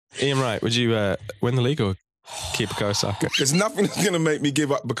Ian Wright, would you win the league or keep Bukayo Saka? There's nothing that's going to make me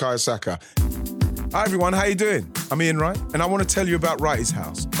give up Bukayo Saka. Hi everyone, how you doing? I'm Ian Wright, and I want to tell you about Wrighty's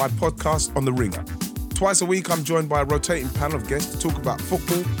House, my podcast on The Ringer. Twice a week, I'm joined by a rotating panel of guests to talk about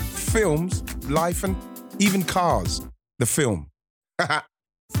football, films, life, and even Cars, the film.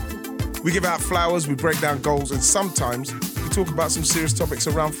 We give out flowers, we break down goals, and sometimes we talk about some serious topics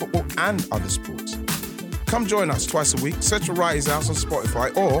around football and other sports. Come join us twice a week. Search for Wrighty's House on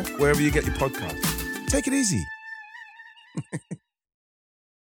Spotify or wherever you get your podcasts. Take it easy.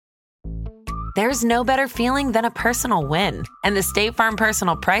 There's no better feeling than a personal win, and the State Farm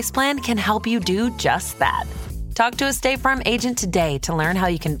Personal Price Plan can help you do just that. Talk to a State Farm agent today to learn how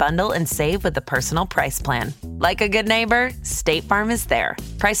you can bundle and save with the Personal Price Plan. Like a good neighbor, State Farm is there.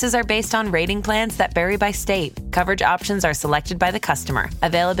 Prices are based on rating plans that vary by state. Coverage options are selected by the customer.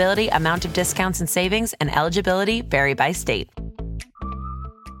 Availability, amount of discounts and savings, and eligibility vary by state.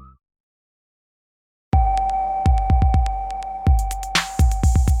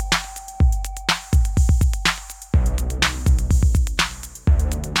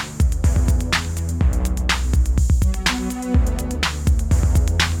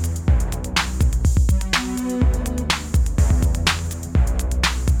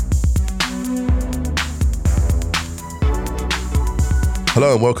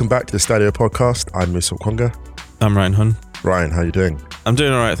 Hello and welcome back to the Stadio Podcast. I'm Musa Okwonga. I'm Ryan Hun. Ryan, how are you doing? I'm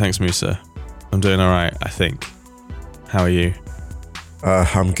doing all right, thanks, Musa. I'm doing all right, I think. How are you?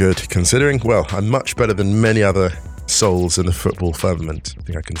 I'm good, considering, well, I'm much better than many other souls in the football firmament, I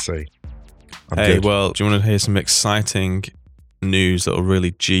think I can say. I'm good. Well, do you want to hear some exciting news that will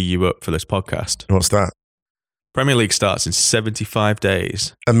really G you up for this podcast? What's that? Premier League starts in 75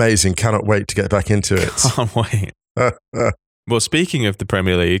 days. Amazing, cannot wait to get back into it. Can't wait. Well, speaking of the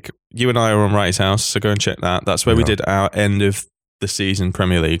Premier League, you and I are on Wrighty's House, so go and check that. That's where we did our end of the season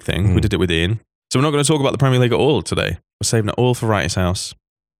Premier League thing. We did it with Ian. So we're not going to talk about the Premier League at all today. We're saving it all for Wrighty's House.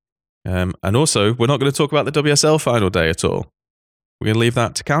 And also, we're not going to talk about the WSL final day at all. We're going to leave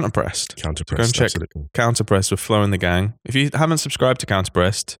that to Counterpressed. Counterpressed, go and check absolutely. Counterpressed with Flo and the gang. If you haven't subscribed to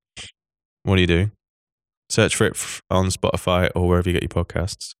Counterpressed, what do? Search for it on Spotify or wherever you get your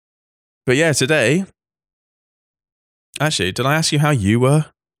podcasts. But yeah, today... Actually, did I ask you how you were?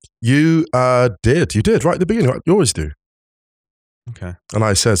 You did. You did, right at the beginning. You always do. Okay. And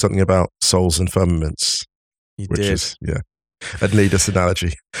I said something about souls and firmaments. You which did. Is, yeah, a needless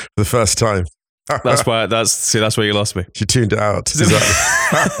analogy for the first time. That's why you lost me. She tuned it out.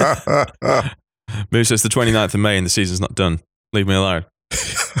 Moose, it's the 29th of May and the season's not done. Leave me alone.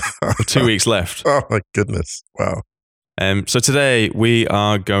 2 weeks left. Oh my goodness. Wow. So today we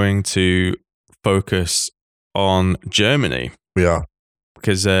are going to focus on Germany. We are.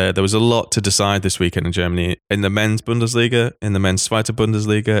 Because there was a lot to decide this weekend in Germany, in the men's Bundesliga, in the men's Zweite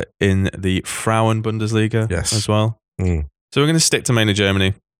Bundesliga, in the Frauen Bundesliga as well. So we're going to stick to mainly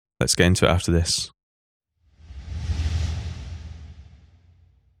Germany. Let's get into it after this.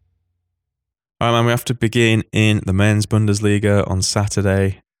 All right, man, we have to begin in the men's Bundesliga on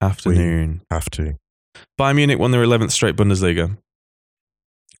Saturday afternoon. We have to. Bayern Munich won their 11th straight Bundesliga.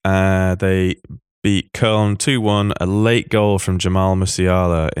 They beat Köln 2-1. A late goal from Jamal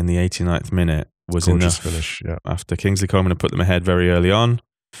Musiala in the 89th minute was enough finish, yeah. After Kingsley Coman had put them ahead very early on.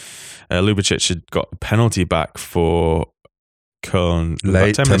 Lubicic had got a penalty back for Köln.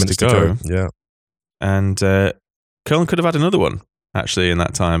 Late, 10 minutes to go. Yeah. And Köln could have had another one, actually, in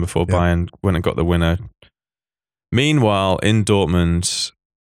that time before Bayern went and got the winner. Meanwhile, in Dortmund,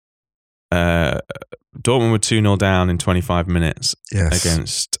 Dortmund were 2-0 down in 25 minutes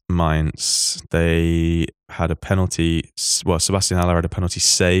against Mainz. They had a penalty. Well, Sebastian Haller had a penalty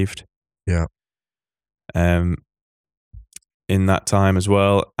saved. Yeah. In that time as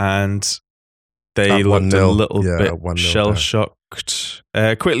well. And they looked a little bit shell-shocked.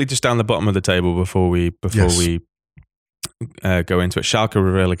 Quickly just down the bottom of the table before we go into it. Schalke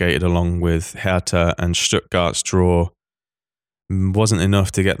were relegated along with Hertha, and Stuttgart's draw wasn't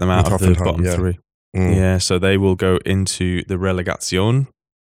enough to get them out of the bottom three. Yeah, so they will go into the Relegation,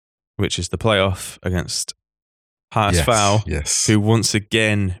 which is the playoff against HSV, who once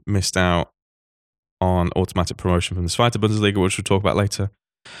again missed out on automatic promotion from the Zweite Bundesliga, which we'll talk about later.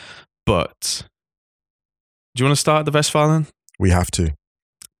 But do you want to start at the Westfalen? We have to.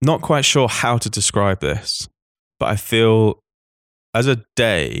 Not quite sure how to describe this, but I feel as a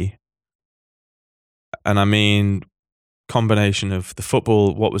day, and I mean combination of the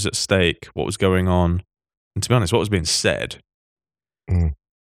football, what was at stake, what was going on, and to be honest, what was being said.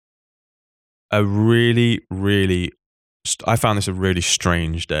 A really, really, I found this a really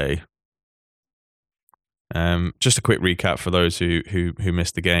strange day. Just a quick recap for those who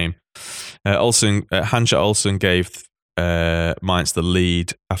missed the game. Hansa Olsen gave Mainz the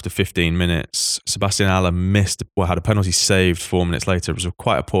lead after 15 minutes. Sebastian Haller had a penalty saved 4 minutes later. It was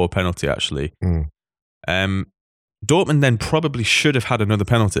quite a poor penalty, actually. Dortmund then probably should have had another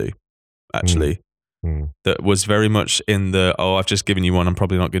penalty, actually. That was very much in the, I've just given you one, I'm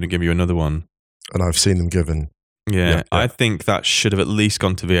probably not going to give you another one. And I've seen them given. Yeah, I think that should have at least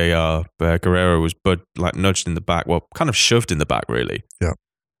gone to VAR. Guerrero was nudged in the back, kind of shoved in the back, really. Yeah.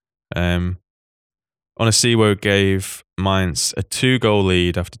 Onisiwo gave Mainz a 2-goal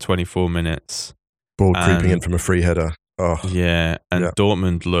lead after 24 minutes. Ball creeping in from a free header. Oh. Yeah, and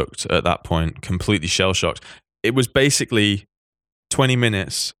Dortmund looked at that point completely shell-shocked. It was basically 20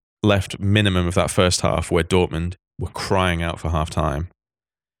 minutes left minimum of that first half where Dortmund were crying out for half-time.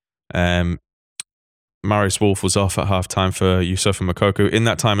 Marius Wolf was off at half-time for Yusufa Moukoko. In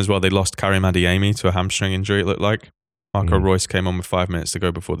that time as well, they lost Karim Adeyemi to a hamstring injury, it looked like. Marco Reus came on with 5 minutes to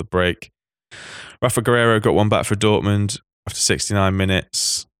go before the break. Rafa Guerrero got one back for Dortmund after 69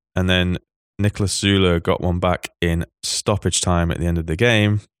 minutes. And then Niklas Süle got one back in stoppage time at the end of the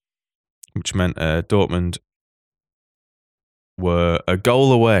game, which meant Dortmund were a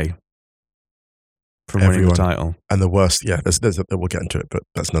goal away from winning the title. And the worst, we'll get into it, but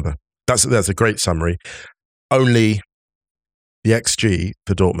that's a great summary. Only the XG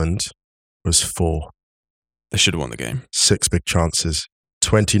for Dortmund was 4. They should have won the game. 6 big chances,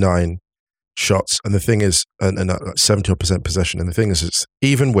 29 shots. And the thing is, and 70% possession. And the thing is, it's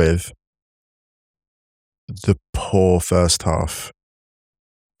even with the poor first half,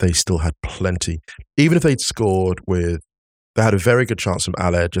 they still had plenty. Even if they'd scored they had a very good chance from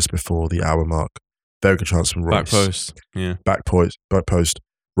Aller just before the hour mark. Very good chance from Reus. Back post, yeah. Back post.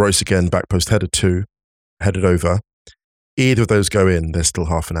 Reus again, back post, headed over. Either of those go in, there's still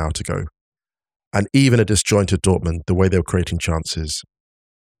half an hour to go. And even a disjointed Dortmund, the way they were creating chances,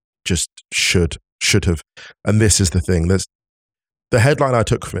 just should have. And this is the thing. The headline I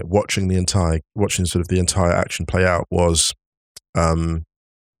took from it, watching the entire action play out, was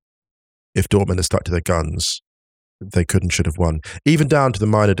if Dortmund had stuck to their guns, they could and should have won. Even down to the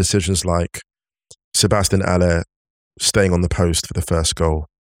minor decisions like Sebastian Haller staying on the post for the first goal,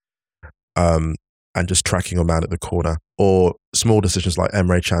 and just tracking a man at the corner, or small decisions like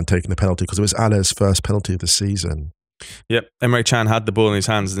Emre Can taking the penalty because it was Haller's first penalty of the season. Yep, Emre Can had the ball in his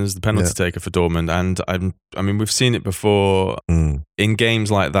hands and is the penalty taker for Dortmund. And I mean, we've seen it before in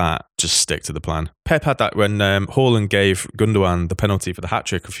games like that. Just stick to the plan. Pep had that when Haaland gave Gundogan the penalty for the hat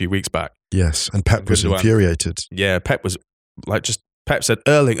trick a few weeks back. Yes, and Pep was infuriated. Yeah, Pep was Pep said,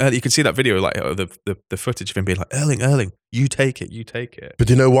 Erling, you could see that video, like the footage of him being like, Erling, you take it. But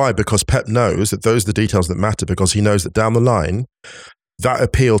do you know why? Because Pep knows that those are the details that matter, because he knows that down the line, that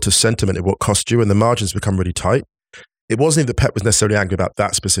appeal to sentiment is what cost you, and the margins become really tight. It wasn't even that Pep was necessarily angry about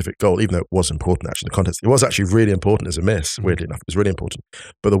that specific goal, even though it was important, actually, the context. It was actually really important as a miss, weirdly enough. It was really important.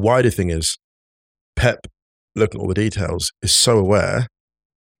 But the wider thing is, Pep, looking at all the details, is so aware,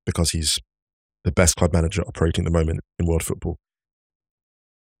 because he's the best club manager operating at the moment in world football.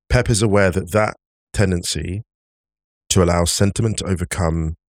 Pep is aware that tendency to allow sentiment to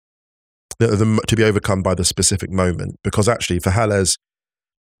be overcome by the specific moment, because actually for Haller's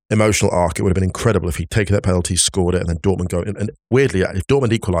emotional arc, it would have been incredible if he'd taken that penalty, scored it, and then Dortmund go. And weirdly, if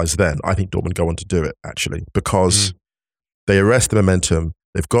Dortmund equalised then, I think Dortmund go on to do it, actually, because they arrest the momentum,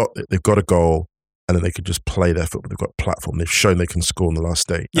 they've got a goal, and then they could just play their football. They've got a platform. They've shown they can score in the last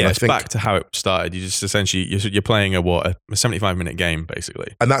day. Yeah, it's back to how it started. You just essentially, you're playing a 75-minute game,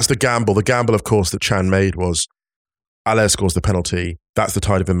 basically. And that's the gamble. The gamble, of course, that Can made was, Aller scores the penalty. That's the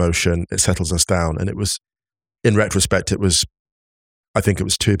tide of emotion. It settles us down. And it was, in retrospect, I think it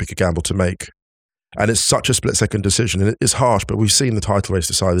was too big a gamble to make. And it's such a split-second decision. And it is harsh, but we've seen the title race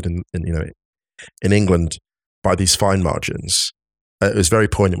decided in England by these fine margins. It was very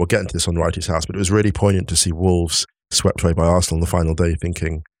poignant. We'll get into this on Wrighty's House, but it was really poignant to see Wolves swept away by Arsenal on the final day,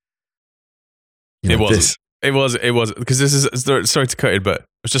 thinking, It was, because this is, sorry to cut it, but it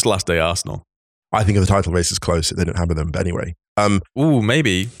was just last day Arsenal. I think if the title race is close, they didn't hammer them. But anyway.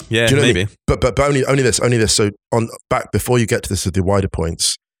 Maybe. Yeah, maybe. But only this. So back before you get to this, the wider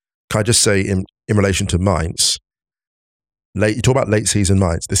points, can I just say in relation to Mainz, you talk about late season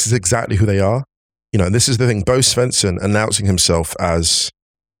Mainz, this is exactly who they are. And this is the thing, Bo Svensson announcing himself as,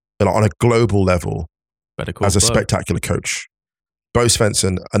 on a global level, as a spectacular coach. Bo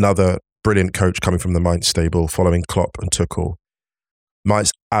Svensson, another brilliant coach coming from the Mainz stable, following Klopp and Tuchel.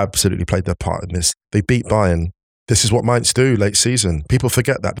 Mainz absolutely played their part in this. They beat Bayern. This is what Mainz do late season. People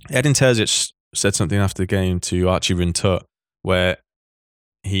forget that. Edin Terzic said something after the game to Archie Rintut where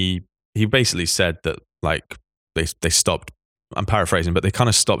he basically said that like they stopped. I'm paraphrasing, but they kind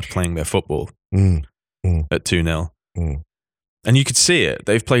of stopped playing their football at 2-0. And you could see it.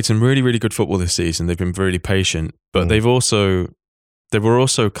 They've played some really, really good football this season. They've been really patient, but they were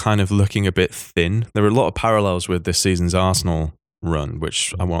also kind of looking a bit thin. There were a lot of parallels with this season's Arsenal run,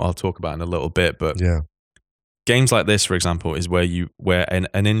 which I'll talk about in a little bit. But games like this, for example, is where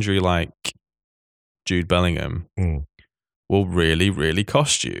an injury like Jude Bellingham will really, really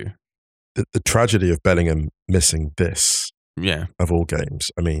cost you. The tragedy of Bellingham missing this, of all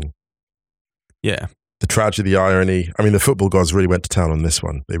games. I mean, the tragedy, the irony. I mean, the football gods really went to town on this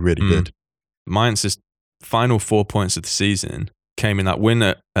one. They really did. Mainz's final 4 points of the season came in that win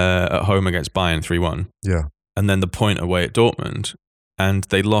at home against Bayern 3-1. Yeah. And then the point away at Dortmund. And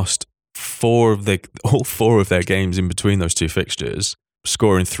they lost all four of their games in between those two fixtures,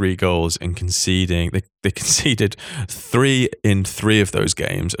 scoring 3 goals and conceding. They conceded 3 in 3 of those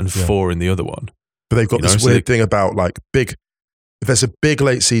games and 4 in the other one. But they've got this weird thing about like if there's a big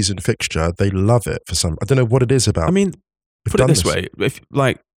late season fixture, they love it for some. I don't know what it is about. I mean, put it this way: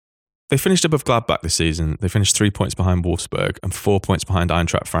 they finished above Gladbach this season. They finished 3 points behind Wolfsburg and 4 points behind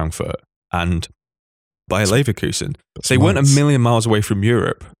Eintracht Frankfurt and Bayer Leverkusen. They weren't a million miles away from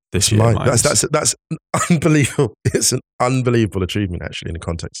Europe this year. That's unbelievable. It's an unbelievable achievement, actually, in the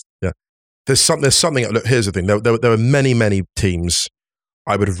context. Yeah, there's something. Look, here's the thing: there are many teams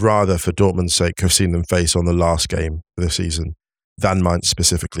I would have rather, for Dortmund's sake, have seen them face on the last game of the season than Mainz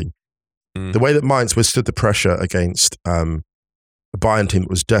specifically. The way that Mainz withstood the pressure against a Bayern team that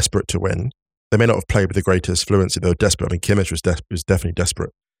was desperate to win. They may not have played with the greatest fluency. They were desperate. I mean, Kimmich was definitely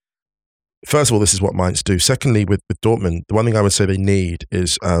desperate. First of all, this is what Mainz do. Secondly, with Dortmund, the one thing I would say they need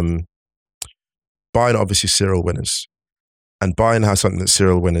is Bayern are obviously serial winners. And Bayern has something that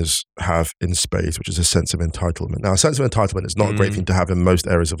serial winners have in spades, which is a sense of entitlement. Now, a sense of entitlement is not a great thing to have in most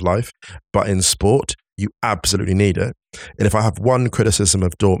areas of life, but in sport, you absolutely need it. And if I have one criticism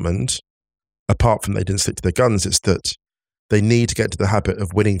of Dortmund, apart from they didn't stick to their guns, it's that they need to get to the habit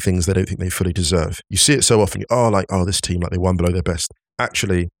of winning things they don't think they fully deserve. You see it so often, this team, they won below their best.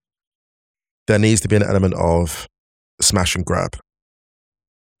 Actually, there needs to be an element of smash and grab.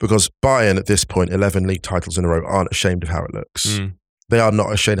 Because Bayern, at this point, 11 league titles in a row, aren't ashamed of how it looks. They are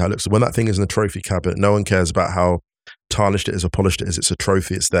not ashamed of how it looks. When that thing is in the trophy cabinet, no one cares about how tarnished it is or polished it is. It's a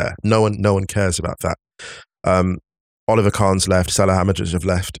trophy. It's there. No one cares about that. Oliver Kahn's left. Salihamidzic have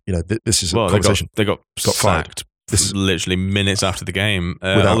left. This is a conversation. They got sacked literally minutes after the game.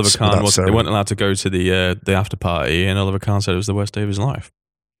 Oliver Kahn they weren't allowed to go to the after party, and Oliver Kahn said it was the worst day of his life.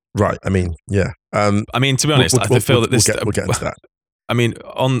 Right. I mean, yeah. To be honest, I feel that this. We'll get into that. I mean,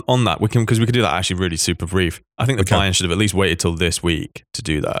 on that, we could do that actually really super brief. I think the Bayern should have at least waited till this week to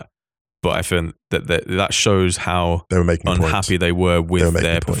do that. But I feel that shows how unhappy they were with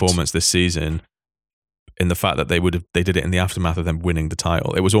their performance this season, in the fact that they did it in the aftermath of them winning the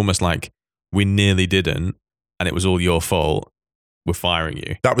title. It was almost like, we nearly didn't, and it was all your fault. We're firing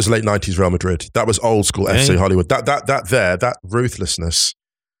you. That was late 90s Real Madrid. That was old school FC Hollywood. That ruthlessness.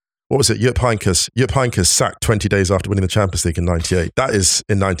 What was it? Jupp Heynckes sacked 20 days after winning the Champions League in '98. That is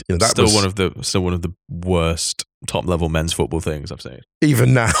in 90. Still one of the worst top level men's football things I've seen.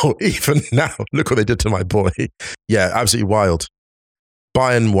 Even now, look what they did to my boy. Yeah, absolutely wild.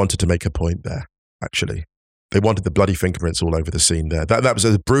 Bayern wanted to make a point there. Actually, they wanted the bloody fingerprints all over the scene there. That was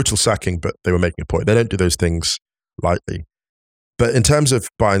a brutal sacking, but they were making a point. They don't do those things lightly. But in terms of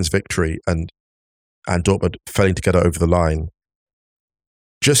Bayern's victory and Dortmund failing to get it over the line.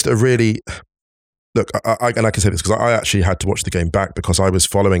 Just a really, look, I can say this because I actually had to watch the game back because I was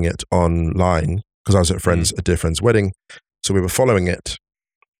following it online because I was at a dear friend's wedding. So we were following it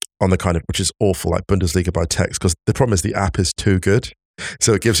on the kind of, which is awful, like Bundesliga by text, because the problem is the app is too good.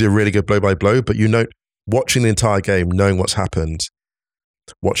 So it gives you a really good blow by blow, but watching the entire game, knowing what's happened,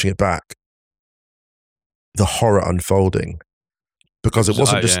 watching it back, the horror unfolding. Because it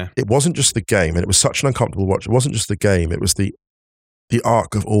wasn't just the game, and it was such an uncomfortable watch. It wasn't just the game, it was the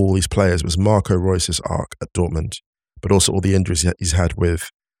arc of all these players. It was Marco Reus's arc at Dortmund, but also all the injuries he's had with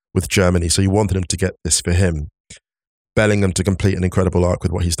Germany. So you wanted him to get this for him. Bellingham to complete an incredible arc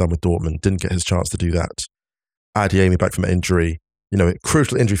with what he's done with Dortmund. Didn't get his chance to do that. Adeyemi back from injury.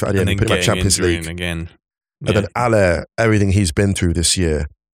 Crucial injury for Adeyemi. Put him at Champions League. Again. Yeah. And then Aller, everything he's been through this year.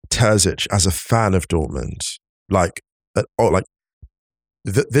 Terzic, as a fan of Dortmund,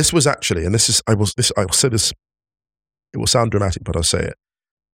 this was actually, and I will say this, it will sound dramatic, but I'll say it.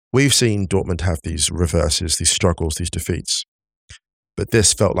 We've seen Dortmund have these reverses, these struggles, these defeats. But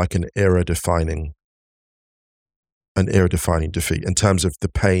this felt like an era-defining defeat in terms of the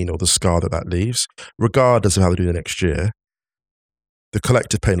pain or the scar that leaves, regardless of how they do the next year. the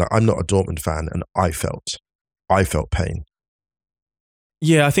collective pain. Like, I'm not a Dortmund fan, and I felt pain.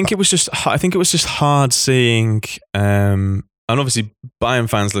 Yeah, I think it was just hard seeing, and obviously Bayern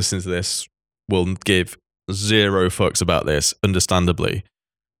fans listening to this will give zero fucks about this, understandably.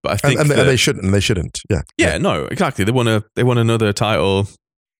 But I think and they shouldn't. Yeah. Yeah, no, exactly. They won another title.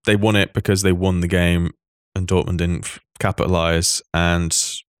 They won it because they won the game, and Dortmund didn't capitalize. And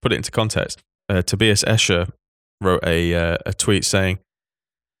put it into context, Tobias Escher wrote a tweet saying,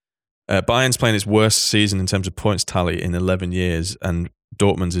 Bayern's playing its worst season in terms of points tally in 11 years, and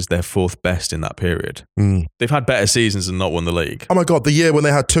Dortmund's is their fourth best in that period. They've had better seasons and not won the league. Oh my God, the year when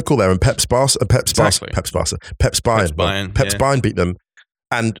they had Tuchel there and Pep's Bayern beat them.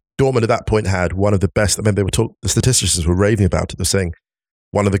 And Dortmund at that point had one of the best. I mean, the statisticians were raving about it. They're saying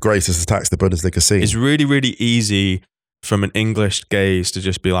one of the greatest attacks the Bundesliga seen. It's really, really easy from an English gaze to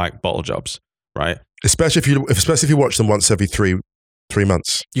just be like bottle jobs, right? Especially if you watch them once every three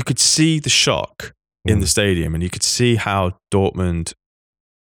months. You could see the shock in the stadium, and you could see how Dortmund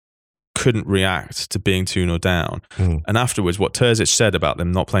couldn't react to being 2-0 down. And afterwards, what Terzic said about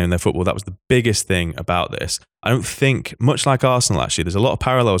them not playing their football, that was the biggest thing about this. I don't think, much like Arsenal actually, there's a lot of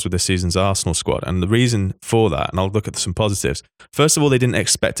parallels with this season's Arsenal squad. And the reason for that, and I'll look at some positives. First of all, they didn't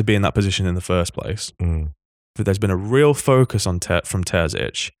expect to be in that position in the first place. But there's been a real focus from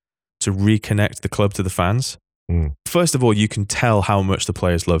Terzic to reconnect the club to the fans. First of all, you can tell how much the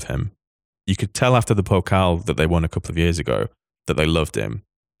players love him. You could tell after the Pokal that they won a couple of years ago that they loved him.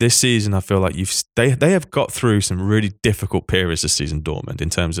 This season, I feel like they have got through some really difficult periods this season, Dortmund,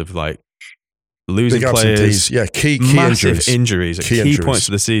 in terms of like losing big players, key massive injuries at key points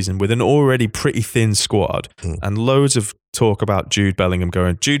of the season with an already pretty thin squad, and loads of talk about Jude Bellingham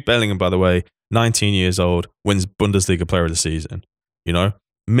going. Jude Bellingham, by the way, 19 years old, wins Bundesliga Player of the Season. You know,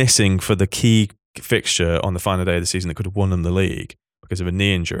 missing for the key fixture on the final day of the season that could have won them the league because of a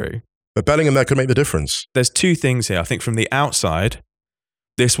knee injury. But Bellingham, that could make the difference. There's two things here. I think from the outside,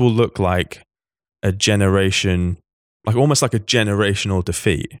 this will look like a generation, like almost like a generational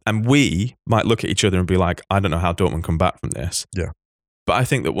defeat. And we might look at each other and be like, I don't know how Dortmund come back from this. Yeah. But I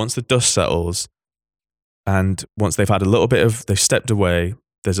think that once the dust settles and once they've had they've stepped away,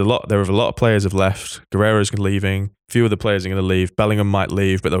 there are a lot of players have left. Guerrero's leaving. A few of the players are going to leave. Bellingham might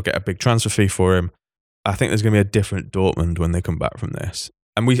leave, but they'll get a big transfer fee for him. I think there's going to be a different Dortmund when they come back from this.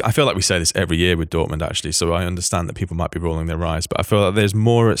 And I feel like we say this every year with Dortmund, actually, so I understand that people might be rolling their eyes, but I feel like there's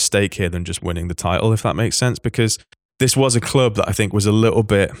more at stake here than just winning the title, if that makes sense, because this was a club that I think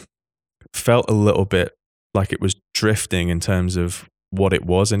felt a little bit like it was drifting in terms of what it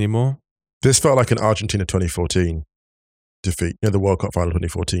was anymore. This felt like an Argentina 2014 defeat, the World Cup final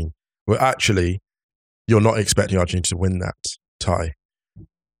 2014, where actually you're not expecting Argentina to win that tie.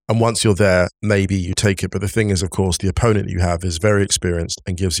 And once you're there, maybe you take it. But the thing is, of course, the opponent you have is very experienced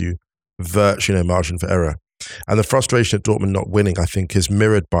and gives you virtually no margin for error. And the frustration at Dortmund not winning, I think, is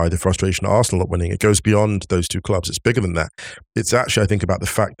mirrored by the frustration at Arsenal not winning. It goes beyond those two clubs. It's bigger than that. It's actually, I think, about the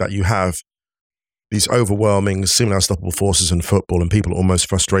fact that you have these overwhelming, seemingly unstoppable forces in football, and people are almost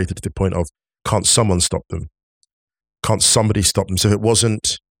frustrated to the point of, can't someone stop them? Can't somebody stop them? So if it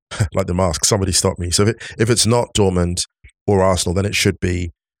wasn't, like the mask, somebody stop me. So if it's not Dortmund or Arsenal, then it should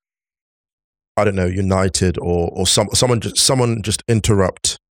be, I don't know, United or someone just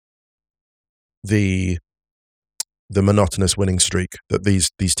interrupt the monotonous winning streak that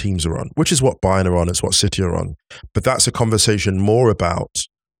these teams are on, which is what Bayern are on, it's what City are on. But that's a conversation more about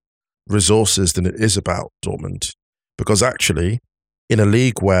resources than it is about Dortmund. Because actually, in a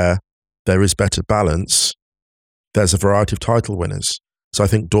league where there is better balance, there's a variety of title winners. So I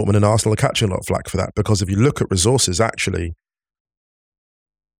think Dortmund and Arsenal are catching a lot of flack for that, because if you look at resources, actually,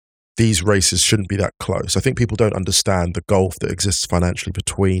 these races shouldn't be that close. I think people don't understand the gulf that exists financially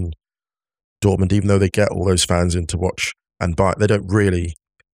between Dortmund, even though they get all those fans in to watch and buy. They don't really.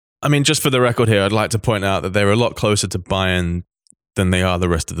 I mean, just for the record here, I'd like to point out that they're a lot closer to Bayern than they are the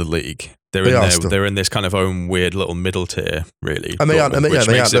rest of the league. They're in this kind of own weird little middle tier, really. And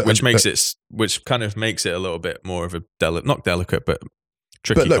which kind of makes it a little bit more of a not delicate, but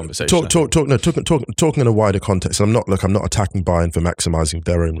tricky conversation. Talking in a wider context. I'm not attacking Bayern for maximising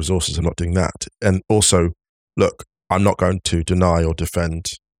their own resources. I'm not doing that. And also, look, I'm not going to deny or defend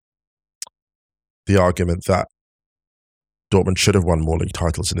the argument that Dortmund should have won more league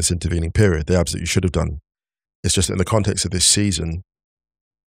titles in this intervening period. They absolutely should have done. It's just in the context of this season,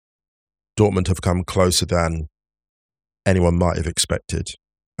 Dortmund have come closer than anyone might have expected.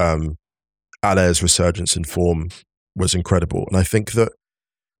 Aller's resurgence in form was incredible. And I think that,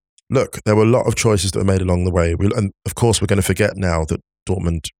 look, there were a lot of choices that were made along the way. And of course, we're going to forget now that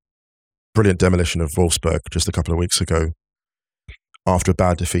Dortmund, brilliant demolition of Wolfsburg just a couple of weeks ago. after a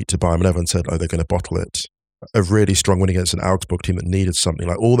bad defeat to Bayern, when everyone said, oh, they're going to bottle it. A really strong win against an Augsburg team that needed something.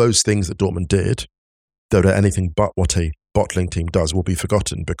 Like all those things that Dortmund did, that are anything but what a bottling team does, will be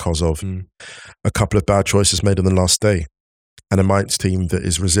forgotten because of a couple of bad choices made on the last day. And a Mainz team that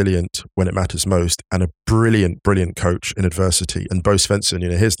is resilient when it matters most, and a brilliant, brilliant coach in adversity. And Bo Svensson,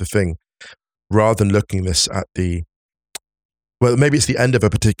 here's the thing. Rather than looking this at maybe it's the end of a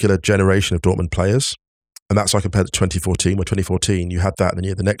particular generation of Dortmund players. And that's why I compared to 2014, where 2014, you had that, and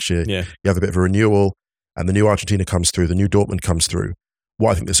then the next year, you have a bit of a renewal, and the new Argentina comes through, the new Dortmund comes through.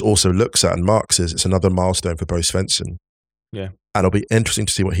 What I think this also looks at and marks is it's another milestone for Bo Svensson. Yeah. And it'll be interesting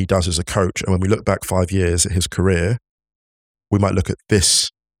to see what he does as a coach. And when we look back 5 years at his career, we might look at this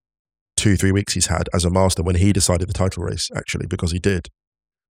 2-3 weeks he's had as a milestone when he decided the title race, actually, because he did,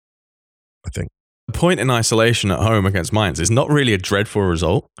 I think. The point in isolation at home against Mainz is not really a dreadful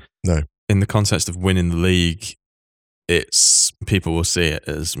result. No. In the context of winning the league, people will see it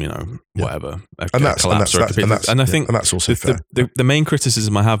as, whatever. And that's also fair. The main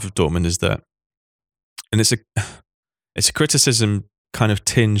criticism I have of Dortmund is that, and it's a criticism kind of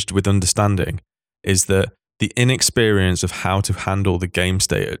tinged with understanding, is that the inexperience of how to handle the game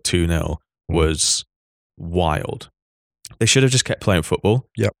state at 2-0 was wild. They should have just kept playing football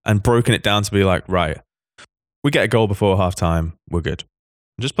and broken it down to be like, right, we get a goal before half time, we're good.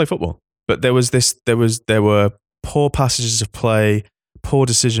 Just play football. But there were poor passages of play, poor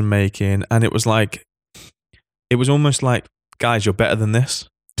decision making, and it was almost like, guys, you're better than this.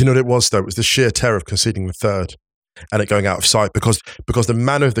 Do you know what it was though? It was the sheer terror of conceding the third and it going out of sight because the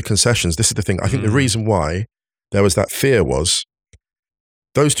manner of the concessions. This is the thing. I think the reason why there was that fear was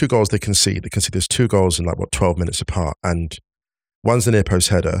those two goals they concede. They concede there's 2 goals in 12 minutes apart, and one's the near post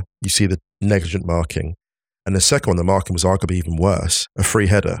header. You see the negligent marking, and the second one, the marking was arguably even worse. A free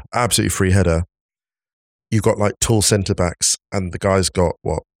header, absolutely free header. You got tall centre backs, and the guy's got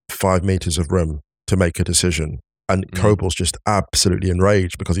 5 meters of room to make a decision. And Kobel's just absolutely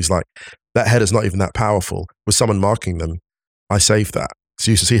enraged because he's like, that header's not even that powerful. With someone marking them, I saved that.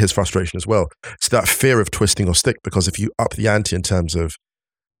 So you see his frustration as well. So that fear of twisting or stick, because if you up the ante in terms of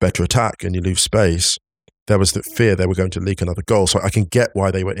better attack and you leave space, there was the fear they were going to leak another goal. So I can get why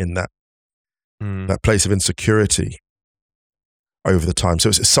they were in that place of insecurity over the time. So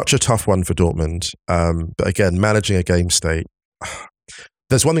it's such a tough one for Dortmund. But again, managing a game state.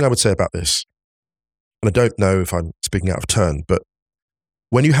 There's one thing I would say about this, and I don't know if I'm speaking out of turn, but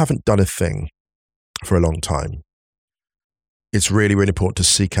when you haven't done a thing for a long time, it's really, really important to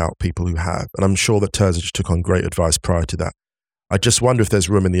seek out people who have. And I'm sure that Terzic took on great advice prior to that. I just wonder if there's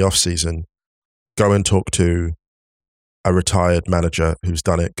room in the off-season. Go and talk to a retired manager who's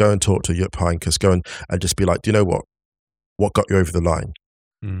done it. Go and talk to Jupp Heynckes. Go and just be like, do you know what? What got you over the line?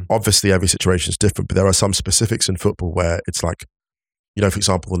 Obviously, every situation is different, but there are some specifics in football where it's like, for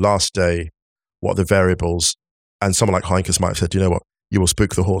example, the last day, what are the variables? And someone like Heynckes might have said, you know what? You will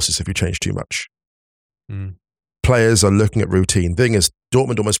spook the horses if you change too much. Players are looking at routine. The thing is,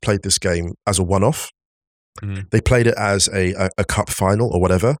 Dortmund almost played this game as a one-off. They played it as a cup final or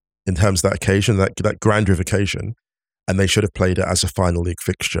whatever in terms of that occasion, that grandeur of occasion. And they should have played it as a final league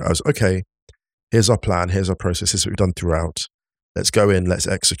fixture. I was, okay, here's our plan, here's our process, this is what we've done throughout. Let's go in, let's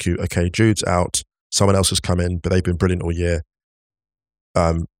execute. Okay, Jude's out, someone else has come in, but they've been brilliant all year.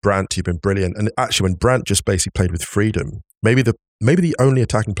 Brandt, you've been brilliant. And actually, when Brandt just basically played with freedom, maybe the only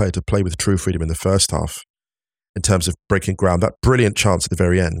attacking player to play with true freedom in the first half, in terms of breaking ground, that brilliant chance at the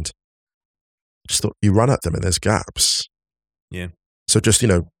very end, just thought you run at them and there's gaps. Yeah. So just,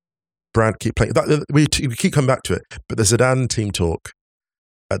 Brandt keep playing. We keep coming back to it, but the Zidane team talk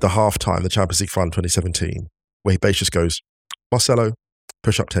at the halftime, the Champions League final 2017, where he basically just goes, Marcelo,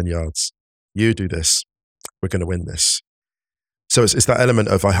 push up 10 yards. You do this. We're going to win this. So it's that element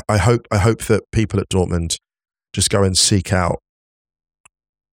of I hope that people at Dortmund just go and seek out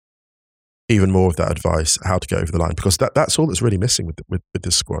even more of that advice, how to get over the line, because that's all that's really missing with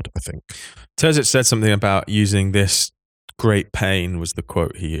this squad, I think. Terzic said something about using this great pain, was the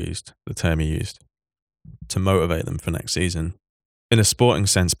quote he used, the term he used, to motivate them for next season. In a sporting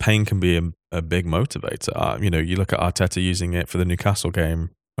sense, pain can be a big motivator. You look at Arteta using it for the Newcastle game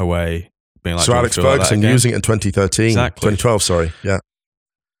away, being like, so Alex Ferguson using it in 2013, exactly. 2012, sorry. Yeah.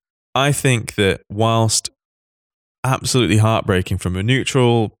 I think that whilst absolutely heartbreaking from a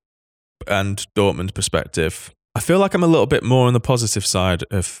neutral and Dortmund perspective, I feel like I'm a little bit more on the positive side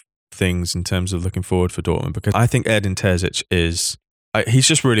of things in terms of looking forward for Dortmund, because I think Edin Terzic he's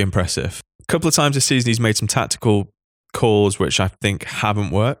just really impressive. A couple of times this season he's made some tactical calls which I think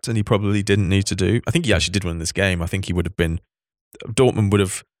haven't worked and he probably didn't need to do. I think he actually did win this game. I think Dortmund would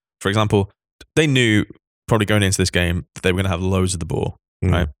have, for example, they knew probably going into this game, they were going to have loads of the ball,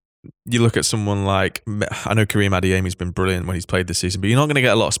 right? You look at someone like, I know Kareem Adeyemi's been brilliant when he's played this season, but you're not going to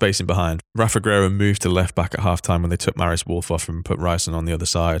get a lot of spacing behind. Rafa Guerreiro moved to left back at halftime when they took Marius Wolf off and put Ryerson on the other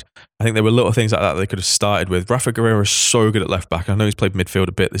side. I think there were little things like that they could have started with. Rafa Guerreiro is so good at left back. I know he's played midfield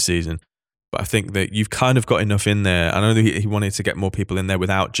a bit this season, but I think that you've kind of got enough in there. I know that he wanted to get more people in there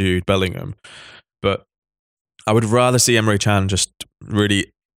without Jude Bellingham, but I would rather see Emre Can just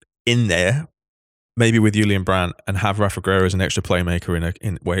really in there, maybe with Julian Brandt, and have Rafa Guerreiro as an extra playmaker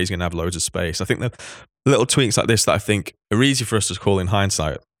in where he's going to have loads of space. I think the little tweaks like this that I think are easy for us to call in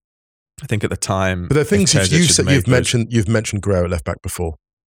hindsight. I think at the time, but the things you've mentioned Guerreiro at left back before.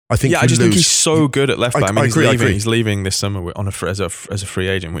 I think I just think he's so good at left back. I mean, he's leaving this summer as a free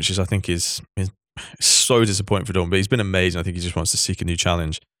agent, which is I think is so disappointing for Dortmund. But he's been amazing. I think he just wants to seek a new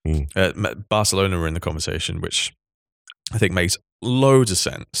challenge. Barcelona were in the conversation, which I think makes loads of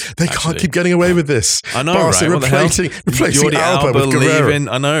sense. They can't keep getting away with this. I know, Barca right? replacing Alba with Guerreiro. Leaving.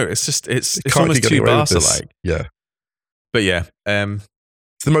 I know. It's just it's almost too Barca-like. Yeah, but yeah,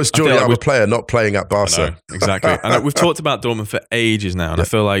 it's the most Jordi Alba player not playing at Barca. I know, exactly. And we've talked about Dortmund for ages now, and I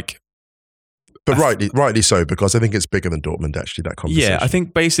feel like, but rightly so, because I think it's bigger than Dortmund. Actually, that conversation. Yeah, I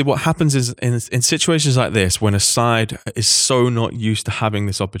think basically what happens is in situations like this, when a side is so not used to having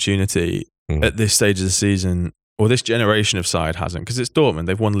this opportunity at this stage of the season. Or this generation of side hasn't, because it's Dortmund.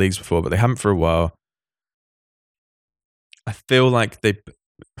 They've won leagues before, but they haven't for a while. I feel like it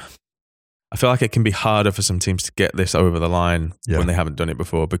can be harder for some teams to get this over the line when they haven't done it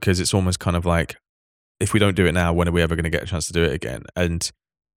before, because it's almost kind of like, if we don't do it now, when are we ever going to get a chance to do it again? And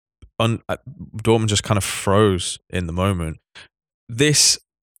Dortmund just kind of froze in the moment. This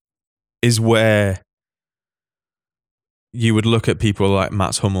is where you would look at people like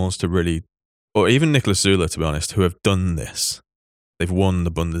Mats Hummels to really, or even Niklas Zula, to be honest, who have done this. They've won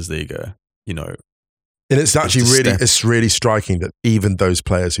the Bundesliga, And it's actually it's really striking that even those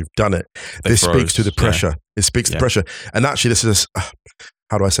players who've done it, this speaks to the pressure. Yeah. It speaks to the pressure. And actually, this is,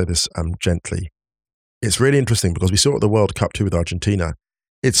 how do I say this gently? It's really interesting because we saw at the World Cup too with Argentina.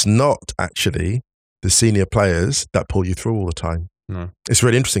 It's not actually the senior players that pull you through all the time. No. It's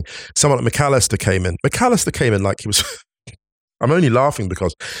really interesting. Someone like McAllister came in. McAllister came in like he was... I'm only laughing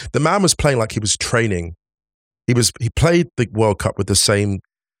because the man was playing like he was training. He played the World Cup with the same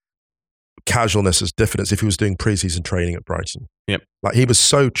casualness as diffidence if he was doing preseason training at Brighton. Yep. Like he was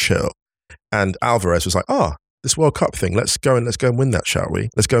so chill. And Alvarez was like, this World Cup thing, let's go and win that, shall we?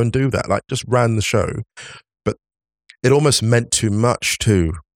 Let's go and do that. Like just ran the show. But it almost meant too much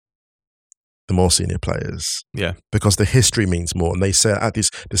to the more senior players. Yeah. Because the history means more. And they say at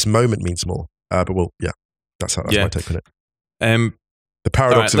this moment means more. That's my take on it. The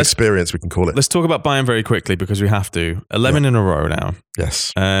paradox of experience, we can call it. Let's talk about Bayern very quickly because we have to. 11 in a row now.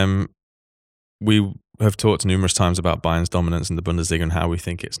 Yes. We have talked numerous times about Bayern's dominance in the Bundesliga and how we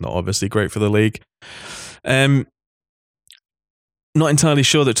think it's not obviously great for the league. Not entirely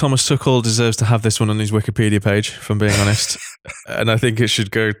sure that Thomas Tuchel deserves to have this one on his Wikipedia page, if I'm being honest. And I think it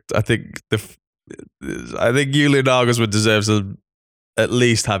should go. I think Julian Nagelsmann deserves at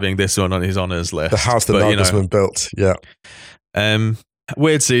least having this one on his honours list. The house that Nagelsmann built, yeah.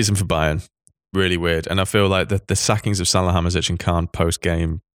 Weird season for Bayern, really weird. And I feel like the sackings of Salihamidzic and Kahn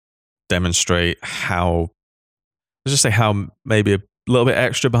post-game demonstrate how maybe a little bit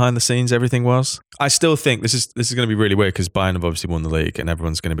extra behind the scenes everything was. I still think this is going to be really weird because Bayern have obviously won the league and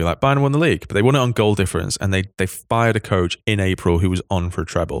everyone's going to be like, Bayern won the league, but they won it on goal difference and they fired a coach in April who was on for a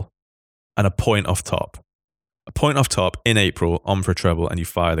treble and a point off top. A point off top in April, on for a treble, and you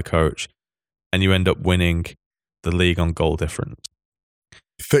fire the coach and you end up winning the league on goal difference.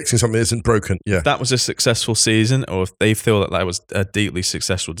 Fixing something that isn't broken, yeah. If that was a successful season, or if they feel that was a deeply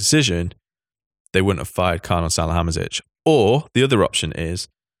successful decision, they wouldn't have fired Kahn on Salihamidzic. Or the other option is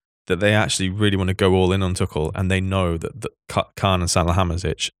that they actually really want to go all in on Tuchel, and they know that Kahn and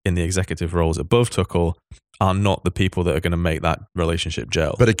Salihamidzic in the executive roles above Tuchel are not the people that are going to make that relationship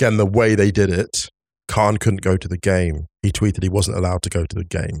gel. But again, the way they did it, Kahn couldn't go to the game. He tweeted he wasn't allowed to go to the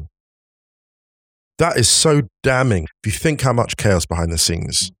game. That is so damning. If you think how much chaos behind the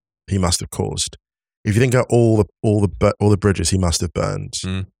scenes he must have caused, if you think about all the bridges he must have burned,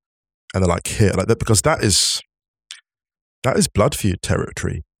 and they're like here, like that, because that is blood feud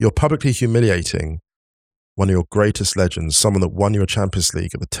territory. You're publicly humiliating one of your greatest legends, someone that won you a Champions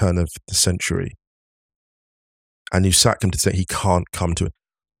League at the turn of the century, and you sack him to say he can't come to it.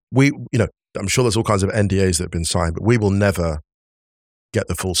 I'm sure there's all kinds of NDAs that have been signed, but we will never get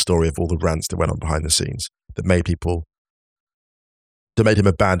the full story of all the rants that went on behind the scenes that made him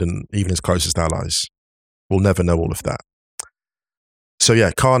abandon even his closest allies. We'll never know all of that. So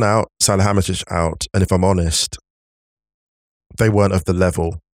yeah, Kahn out, Salihamidzic out, and if I'm honest, they weren't of the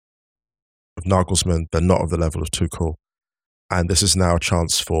level of Nagelsmann. They're not of the level of Tuchel, and this is now a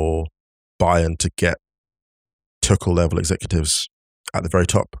chance for Bayern to get Tuchel level executives at the very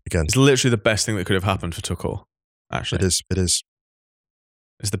top again. It's literally the best thing that could have happened for Tuchel. Actually, it is.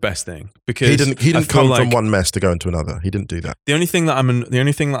 It's the best thing because he didn't come from one mess to go into another. He didn't do that. The only thing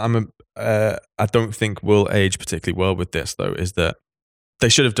that I don't think will age particularly well with this though is that they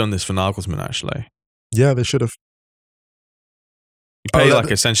should have done this for Nagelsmann. Actually, yeah, they should have. You pay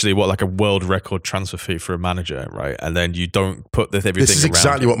essentially a world record transfer fee for a manager, right? And then you don't put everything. This is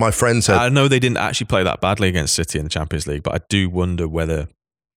exactly what my friend said. I know they didn't actually play that badly against City in the Champions League, but I do wonder whether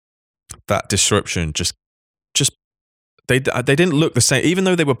that disruption just they didn't look the same, even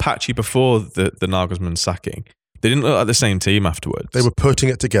though they were patchy before the Nagelsmann sacking. They didn't look like the same team afterwards. They were putting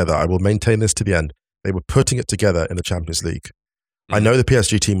it together. I will maintain this to the end. They were putting it together in the Champions League. I know the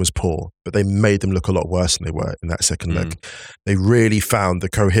PSG team was poor, but they made them look a lot worse than they were in that second leg. They really found the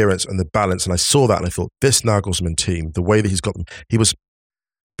coherence and the balance, and I saw that and I thought, this Nagelsmann team, the way that he's got them, people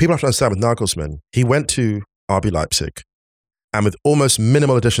have to understand with Nagelsmann, he went to RB Leipzig, and with almost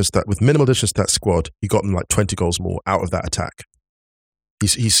minimal additions to that squad, he got them like 20 goals more out of that attack.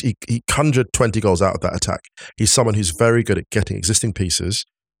 He conjured 20 goals out of that attack. He's someone who's very good at getting existing pieces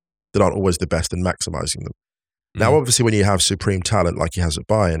that aren't always the best and maximizing them. Now, obviously, when you have supreme talent like he has at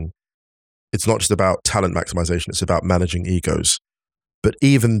Bayern, it's not just about talent maximization, it's about managing egos. But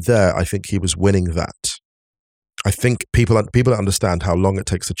even there, I think he was winning that. I think people understand how long it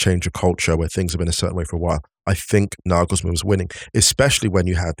takes to change a culture where things have been a certain way for a while. I think Nagelsmann was winning, especially when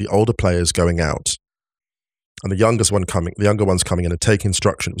you had the older players going out and the younger ones coming in and taking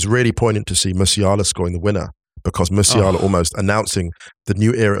instruction. It was really poignant to see Musiala scoring the winner because Musiala almost announcing the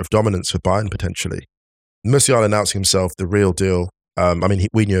new era of dominance for Bayern potentially. Musiala announcing himself, the real deal.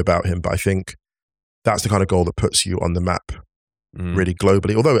 We knew about him, but I think that's the kind of goal that puts you on the map really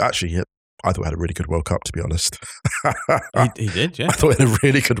globally. Although actually, I thought he had a really good World Cup, to be honest. He did, yeah. I thought he had a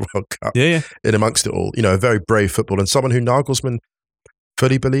really good World Cup. Yeah. In amongst it all, a very brave football and someone who Nagelsmann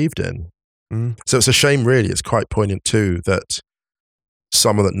fully believed in. So it's a shame, really. It's quite poignant too that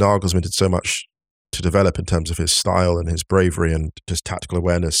someone that Nagelsmann did so much to develop in terms of his style and his bravery and just tactical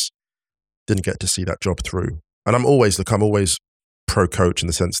awareness didn't get to see that job through. And I'm always pro-coach in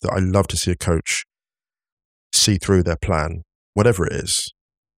the sense that I love to see a coach see through their plan, whatever it is.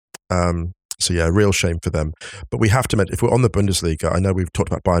 So yeah, real shame for them. But we have to admit, if we're on the Bundesliga, I know we've talked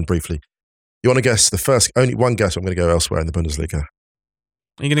about Bayern briefly. You want to guess only one guess, I'm going to go elsewhere in the Bundesliga.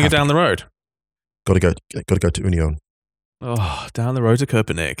 Are you going to go down the road? Got to go to Union. Oh, down the road to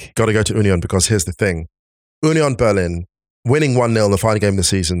Köpenick. Got to go to Union because here's the thing. Union Berlin winning 1-0 in the final game of the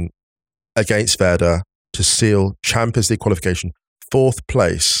season against Werder to seal Champions League qualification, 4th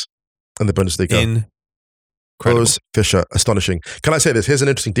place in the Bundesliga. Incredible. Urs Fischer, astonishing. Can I say this? Here's an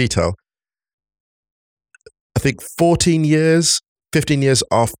interesting detail. I think 15 years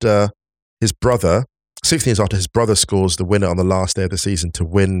after his brother, 16 years after his brother scores the winner on the last day of the season to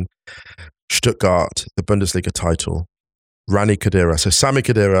win Stuttgart, the Bundesliga title, Rani Khedira. So Sami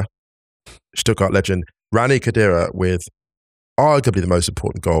Khedira, Stuttgart legend, Rani Khedira with arguably the most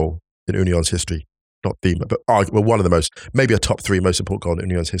important goal in Union's history. Not the, but one of the most, maybe a top 3 most important goal in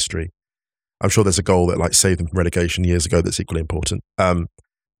Union's history. I'm sure there's a goal that saved them from relegation years ago that's equally important.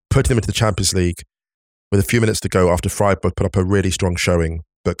 Putting them into the Champions League with a few minutes to go after Freiburg put up a really strong showing,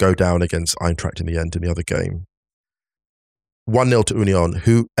 but go down against Eintracht in the end in the other game. 1-0 to Union,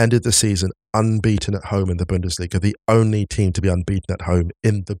 who ended the season unbeaten at home in the Bundesliga, the only team to be unbeaten at home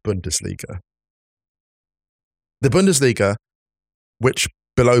in the Bundesliga. The Bundesliga, which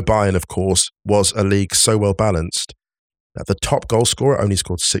below Bayern, of course, was a league so well balanced that the top goal scorer only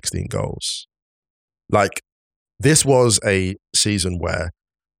scored 16 goals. This was a season where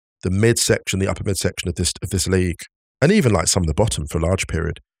the upper midsection of this league, and even some of the bottom for a large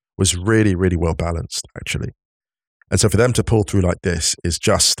period, was really, really well balanced, actually. And so for them to pull through like this is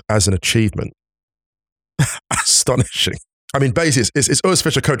just, as an achievement, astonishing. I mean, basically, it's Urs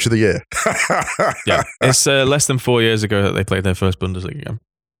Fischer Coach of the Year. Yeah, it's less than 4 years ago that they played their first Bundesliga game.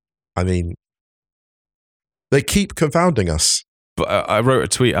 I mean, they keep confounding us. But I wrote a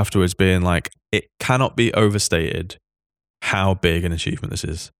tweet afterwards being it cannot be overstated how big an achievement this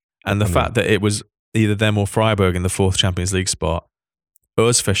is. And the fact that it was either them or Freiburg in the 4th Champions League spot,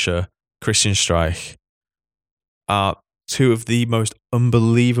 Urs Fischer, Christian Streich, are 2 of the most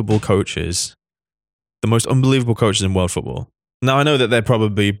unbelievable coaches, in world football. Now, I know that they're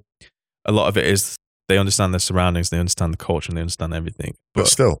probably, a lot of it is they understand their surroundings, they understand the culture, and they understand everything. But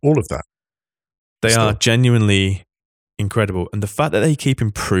still, all of that. They are genuinely incredible. And the fact that they keep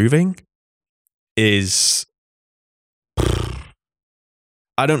improving is...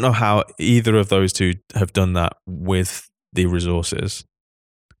 I don't know how either of those two have done that with the resources.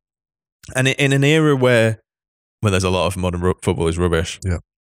 And in an era where there's a lot of modern football is rubbish,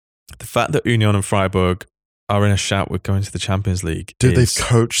 the fact that Union and Freiburg are in a shout with going to the Champions League. Dude, they've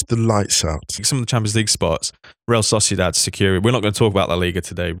coached the lights out. Some of the Champions League spots, Real Sociedad secure. We're not going to talk about La Liga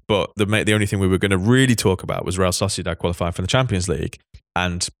today, but the only thing we were going to really talk about was Real Sociedad qualifying for the Champions League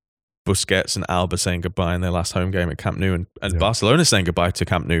and Busquets and Alba saying goodbye in their last home game at Camp Nou, and Barcelona saying goodbye to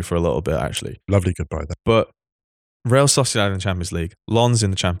Camp Nou for a little bit, actually. Lovely goodbye there. But Real Sociedad in the Champions League, Lens in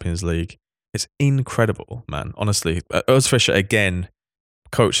the Champions League. It's incredible, man. Honestly, Urs Fischer, again,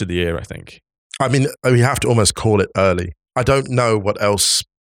 coach of the year, I think. I mean, we have to almost call it early. I don't know what else.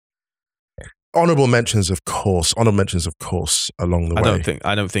 Honourable mentions, of course, along the way.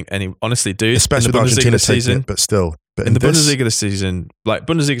 I don't think any, honestly, dude. Especially with Argentina season, but still. But in the Bundesliga this season, like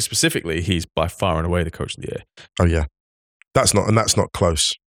Bundesliga specifically, he's by far and away the coach of the year. Oh yeah. That's not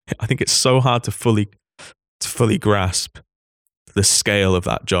close. I think it's so hard to fully grasp the scale of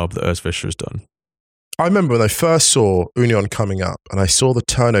that job that Urs Fischer has done. I remember when I first saw Union coming up and I saw the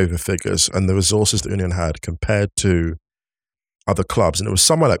turnover figures and the resources that Union had compared to other clubs, and it was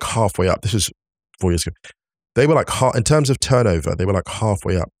somewhere like halfway up. This was 4 years ago. They were like, in terms of turnover, they were like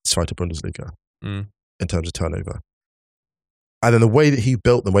halfway up Zweite Bundesliga in terms of turnover. And then the way that he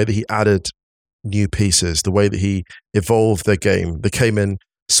built, the way that he added new pieces, the way that he evolved their game, they came in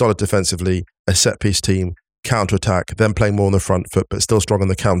solid defensively, a set-piece team, counter-attack, then playing more on the front foot, but still strong on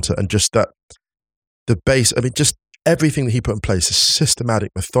the counter. And just that, the base, I mean, just everything that he put in place is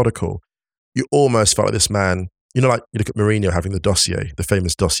systematic, methodical. You almost felt like this man, you know, like you look at Mourinho having the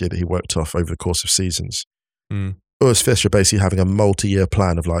famous dossier that he worked off over the course of seasons. Urs Fischer basically having a multi-year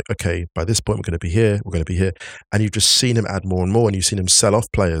plan of like, okay, by this point we're going to be here, we're going to be here. And you've just seen him add more and more, and you've seen him sell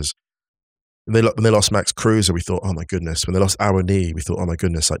off players. When they lost Max Kruse, we thought, oh my goodness. When they lost Aroni, we thought, oh my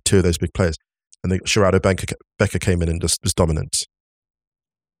goodness, like two of those big players. And Gerardo Becker came in and just was dominant.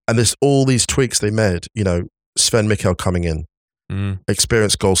 And there's all these tweaks they made, you know, Sven Mikkel coming in,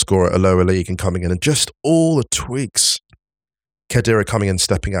 experienced goal scorer at a lower league and coming in, and just all the tweaks. Khedira coming in,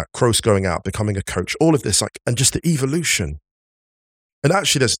 stepping out, Kroos going out, becoming a coach, all of this, like, and just the evolution. And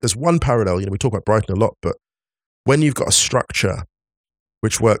actually there's one parallel, you know, we talk about Brighton a lot, but when you've got a structure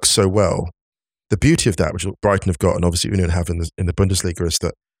which works so well, the beauty of that, which Brighton have got, and obviously Union have in the Bundesliga, is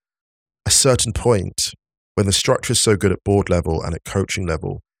that a certain point, when the structure is so good at board level and at coaching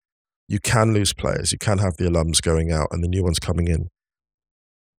level, you can lose players, you can have the alums going out and the new ones coming in.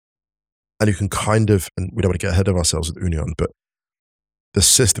 And you can kind of, and we don't want to get ahead of ourselves with Union, but the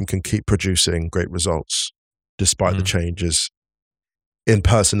system can keep producing great results despite the changes in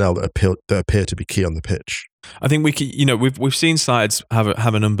personnel that appear to be key on the pitch. I think we've seen sides have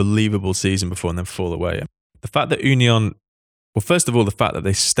an unbelievable season before and then fall away. The fact that Union, well, first of all, the fact that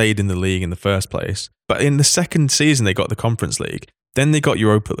they stayed in the league in the first place, but in the second season they got the Conference League, then they got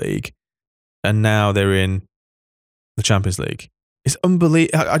Europa League, and now they're in the Champions League. It's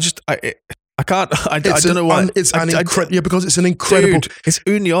unbelievable. I can't. I don't know why. It's because it's an incredible. Dude, it's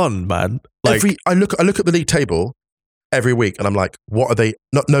Union, man. Like, I look at the league table every week, and I'm like, what are they?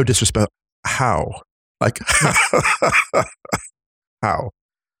 No disrespect. How? Like, how?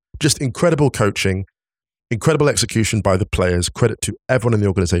 Just incredible coaching, incredible execution by the players. Credit to everyone in the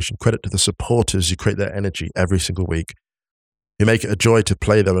organization. Credit to the supporters who create their energy every single week. You make it a joy to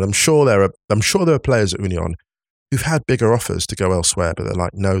play them, and I'm sure there are players at Union who've had bigger offers to go elsewhere, but they're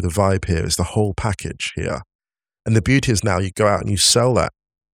like, no, the vibe here is the whole package here. And the beauty is now you go out and you sell that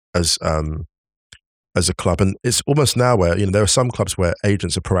as a club. And it's almost now where, you know, there are some clubs where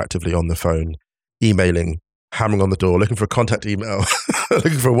agents are proactively on the phone, emailing, hammering on the door, looking for a contact email,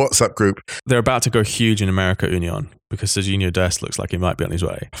 looking for a WhatsApp group. They're about to go huge in America, Union, because Serginho Dest looks like he might be on his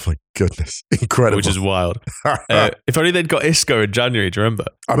way. Oh my goodness. Incredible. Which is wild. If only they'd got Isco in January, do you remember?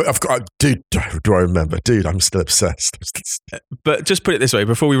 Dude, do I remember? Dude, I'm still obsessed. But just put it this way,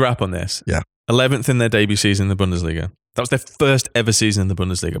 before we wrap on this. Yeah. 11th in their debut season in the Bundesliga. That was their first ever season in the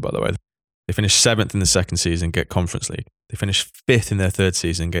Bundesliga, by the way. They finished 7th in the second season, get Conference League. They finished 5th in their third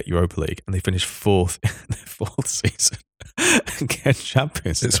season, get Europa League. And they finished 4th in their fourth season and get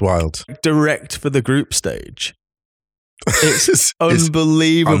Champions League. It's wild. Direct for the group stage. It's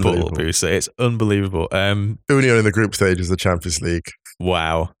unbelievable, Buse. It's unbelievable. Union in the group stage is the Champions League.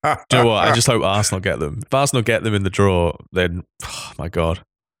 Wow. Do you know what? I just hope Arsenal get them. If Arsenal get them in the draw, then, oh my God.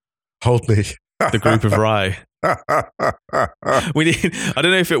 Hold me. The group of Rye. We need. I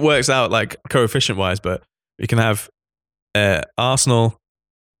don't know if it works out like coefficient wise, but we can have Arsenal,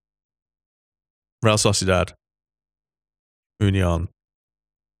 Real Sociedad, Union.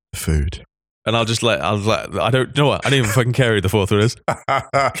 Food. And I don't know what, I don't even fucking care who the fourth one is.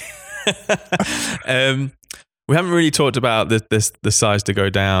 We haven't really talked about the size to go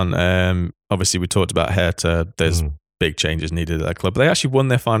down. Obviously, we talked about Hertha. There's big changes needed at that club. But they actually won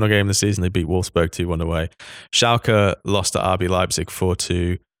their final game of the season. They beat Wolfsburg 2-1 away. Schalke lost to RB Leipzig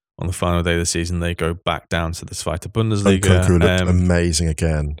 4-2 on the final day of the season. They go back down to the Zweite Bundesliga. Koku looked amazing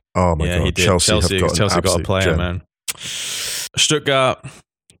again. Oh my God. Chelsea got a player, gem. man. Stuttgart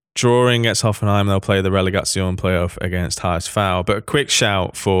drawing against Hoffenheim. They'll play the relegation playoff against HSV. But a quick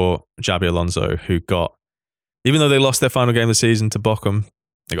shout for Xabi Alonso, who got, even though they lost their final game of the season to Bochum,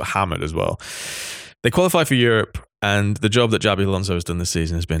 they got hammered as well. They qualified for Europe, and the job that Xabi Alonso has done this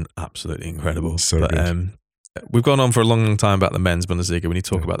season has been absolutely incredible. Good. We've gone on for a long, long time about the men's Bundesliga. We need to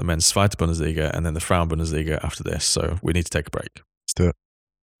talk about the men's Zweite Bundesliga and then the Frauen Bundesliga after this. So we need to take a break. Let's do it.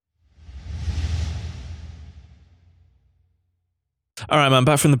 All right, man,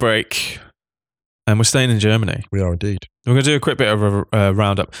 back from the break. And we're staying in Germany. We are indeed. We're going to do a quick bit of a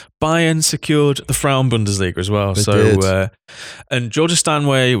roundup. Bayern secured the Frauen Bundesliga as well. They did. And Georgia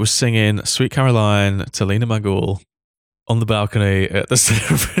Stanway was singing Sweet Caroline to Lena Magul on the balcony at the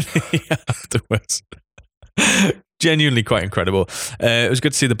ceremony afterwards. Genuinely quite incredible. It was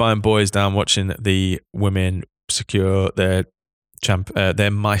good to see the Bayern boys down watching the women secure their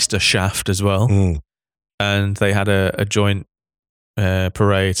Meisterschaft as well. And they had a joint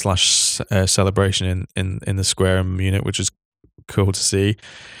parade / celebration in the square in Munich, which was cool to see.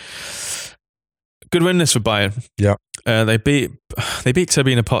 Good win this for Bayern. Yeah. They beat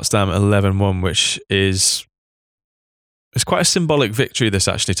Turbine Potsdam 11-1, which is quite a symbolic victory. This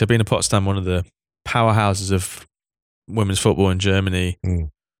actually, Turbine Potsdam, one of the powerhouses of women's football in Germany,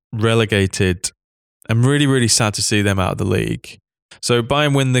 relegated. I'm really, really sad to see them out of the league. So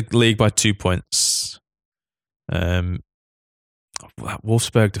Bayern win the league by 2 points.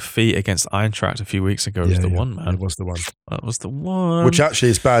 Wolfsburg defeat against Eintracht a few weeks ago was the one, man. It was the one. That was the one. Which actually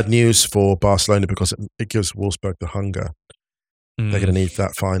is bad news for Barcelona because it gives Wolfsburg the hunger. They're going to need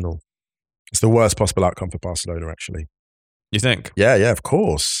that final. It's the worst possible outcome for Barcelona, actually. You think? Yeah, of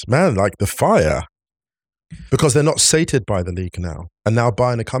course. Man, like the fire. Because they're not sated by the league now. And now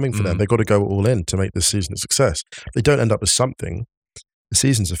Bayern are coming for them. They've got to go all in to make this season a success. If they don't end up with something, the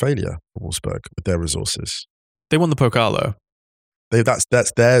season's a failure for Wolfsburg with their resources. They won the Pokal, though.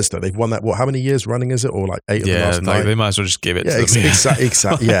 That's theirs, though. They've won that, how many years running is it? Or like 8 of the last 9? They might as well just give it to them.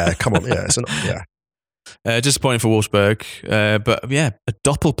 Exactly. Yeah, come on. Yeah. Disappointing for Wolfsburg. But yeah, a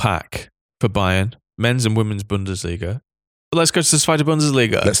doppelpack for Bayern, men's and women's Bundesliga. But let's go to the Zweite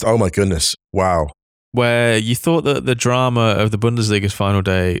Bundesliga. Oh my goodness. Wow. Where you thought that the drama of the Bundesliga's final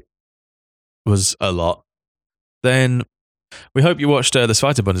day was a lot. Then we hope you watched the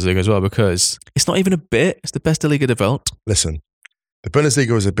Zweite Bundesliga as well, because it's not even a bit. It's the best Liga der Welt. Listen, the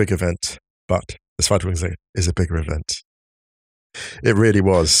Bundesliga was a big event, but the Zweite Bundesliga is a bigger event. It really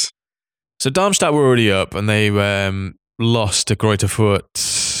was. So Darmstadt were already up, and they lost to Greuther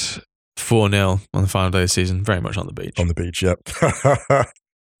Fürth 4-0 on the final day of the season, very much on the beach. On the beach, yep.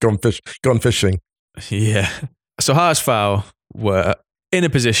 Gone fishing. Yeah. So HSV were in a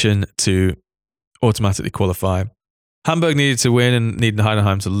position to automatically qualify. Hamburg needed to win and needed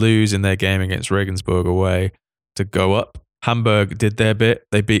Heidenheim to lose in their game against Regensburg away to go up. Hamburg did their bit.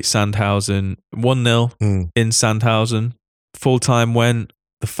 They beat Sandhausen 1-0 in Sandhausen. Full time went.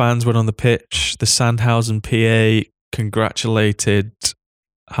 The fans went on the pitch. The Sandhausen PA congratulated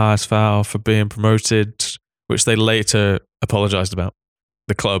HSV for being promoted, which they later apologised about.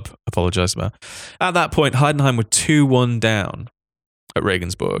 The club apologised about. At that point, Heidenheim were 2-1 down at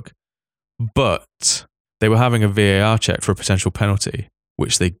Regensburg, but they were having a VAR check for a potential penalty,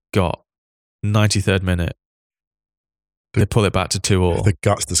 which they got 93rd minute. They pull it back to 2-2. The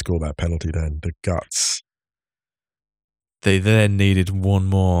guts to score that penalty then. The guts. They then needed one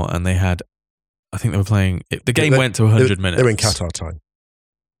more, and they had, I think they were playing, the game went to 100 minutes. They were in Qatar time.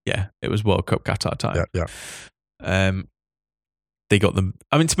 Yeah, it was World Cup Qatar time. Yeah. They got them.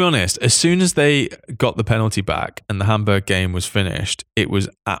 I mean, to be honest, as soon as they got the penalty back and the Hamburg game was finished, it was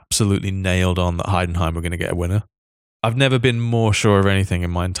absolutely nailed on that Heidenheim were going to get a winner. I've never been more sure of anything in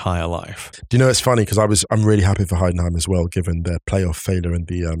my entire life. Do you know, it's funny because I'm really happy for Heidenheim as well, given their playoff failure in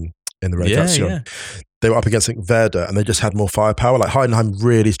the relegation. Yeah. They were up against Werder and they just had more firepower. Like Heidenheim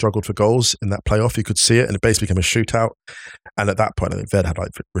really struggled for goals in that playoff. You could see it, and it basically became a shootout. And at that point, I think Werder had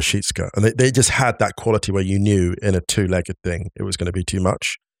like Rashica, and they just had that quality where you knew in a two-legged thing it was going to be too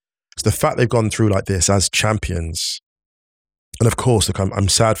much. So the fact they've gone through like this as champions, and of course, look, I'm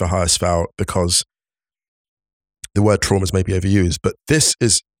sad for HSV because the word trauma is maybe overused, but this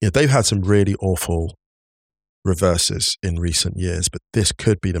is, they've had some really awful reverses in recent years, but this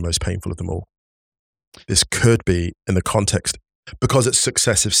could be the most painful of them all. This could be in the context, because it's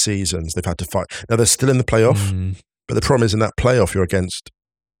successive seasons, they've had to fight. Now, they're still in the playoff, but the problem is in that playoff, you're against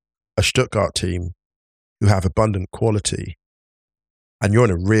a Stuttgart team who have abundant quality, and you're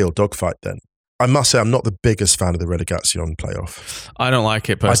in a real dogfight then. I must say, I'm not the biggest fan of the relegation playoff. I don't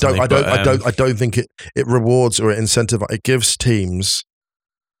like it personally. I don't think it rewards or it incentivizes. It gives teams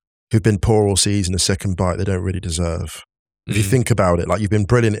who've been poor all season a second bite they don't really deserve. If you think about it, like you've been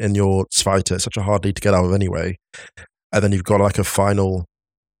brilliant in your Zweite, it's such a hard league to get out of anyway, and then you've got like a final.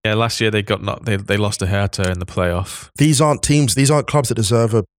 Yeah, last year they lost to Hertha in the playoff. These aren't clubs that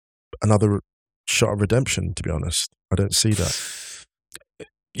deserve another shot of redemption. To be honest, I don't see that.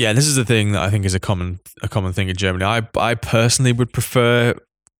 Yeah, this is the thing that I think is a common thing in Germany. I personally would prefer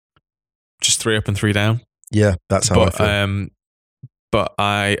just 3 up and 3 down. Yeah, that's how I feel. But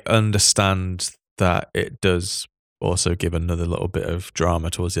I understand that it does also give another little bit of drama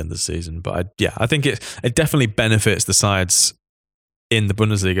towards the end of the season. But I think it definitely benefits the sides in the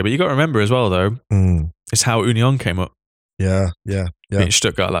Bundesliga. But you got to remember as well, though, it's how Union came up. Yeah. Beating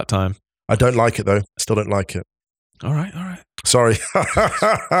Stuttgart at that time. I don't like it though. I still don't like it. All right. Sorry.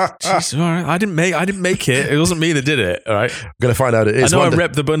 Jeez, all right. I didn't make it. It wasn't me that did it. All right. I'm going to find out it is. I know I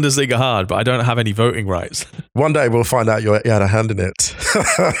rep the Bundesliga hard, but I don't have any voting rights. One day we'll find out you had a hand in it.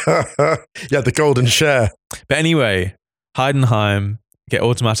 You had the golden share. But anyway, Heidenheim get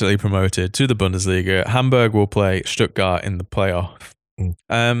automatically promoted to the Bundesliga. Hamburg will play Stuttgart in the playoff.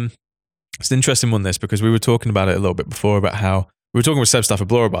 It's an interesting one, this, because we were talking about it a little bit before about how we were talking with Seb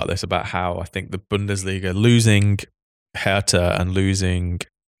Stafford-Bloor about this, about how I think the Bundesliga losing Hertha and losing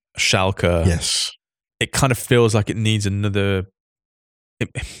Schalke, yes, it kind of feels like it needs another.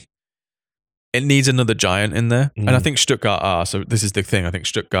 It needs another giant in there, and I think Stuttgart are. So this is the thing. I think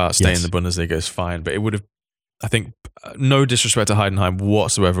Stuttgart staying in the Bundesliga is fine, but it would have. I think no disrespect to Heidenheim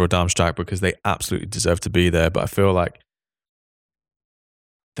whatsoever or Darmstadt, because they absolutely deserve to be there, but I feel like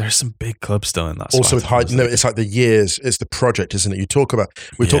there's some big clubs still in that. Also with Heidenheim, it's like the years. It's the project, isn't it? We talk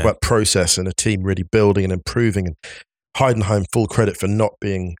about process and a team really building and improving, and Heidenheim full credit for not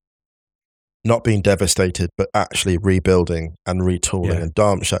being devastated, but actually rebuilding and retooling. And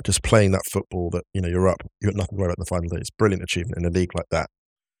Darmstadt just playing that football that, you're up, you got nothing to worry about in the final day. It's a brilliant achievement in a league like that.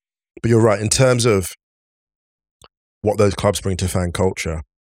 But you're right, in terms of what those clubs bring to fan culture.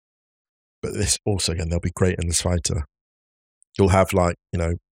 But this also, again, they'll be great in the Zweite. You'll have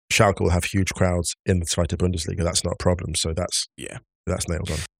Schalke will have huge crowds in the Zweite Bundesliga. That's not a problem. So that's nailed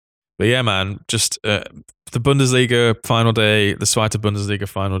on. But yeah, man, just the Bundesliga final day, the Zweite Bundesliga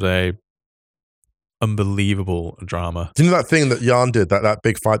final day, unbelievable drama. Do you know that thing that Jan did, that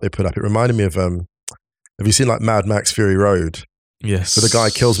big fight they put up? It reminded me of, have you seen like Mad Max Fury Road? Yes. So the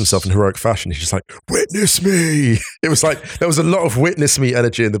guy kills himself in heroic fashion. He's just like, witness me. It was like, there was a lot of witness me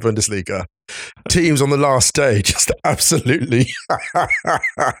energy in the Bundesliga. Teams on the last day, just absolutely.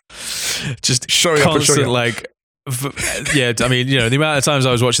 just showing constant, up. I mean, the amount of times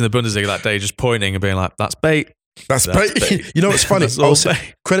I was watching the Bundesliga that day, just pointing and being like, that's bait. That's bait. You know what's funny? Also,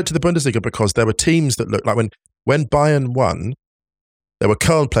 credit to the Bundesliga, because there were teams that looked like when Bayern won, there were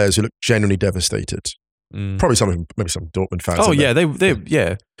Köln players who looked genuinely devastated. Probably maybe some Dortmund fans. Oh yeah, they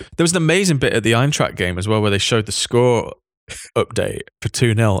There was an amazing bit at the Eintracht game as well, where they showed the score update for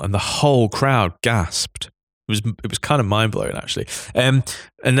 2-0, and the whole crowd gasped. It was kind of mind blowing, actually.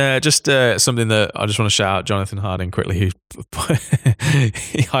 Just something that I just want to shout out Jonathan Harding quickly, who he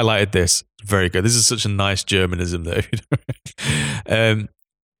highlighted this. Very good. This is such a nice Germanism, though.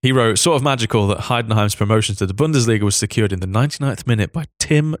 He wrote, sort of magical that Heidenheim's promotion to the Bundesliga was secured in the 99th minute by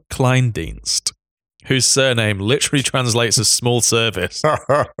Tim Kleindienst, whose surname literally translates as small service.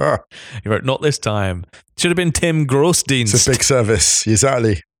 He wrote, not this time. Should have been Tim Grossdienst. It's a big service.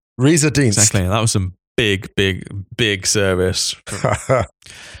 Exactly. Rieserdienst. Exactly. That was some big service.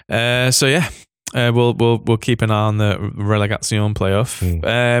 We'll keep an eye on the relegation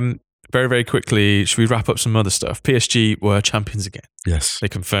playoff. Very, very quickly, should we wrap up some other stuff? PSG were champions again. Yes. They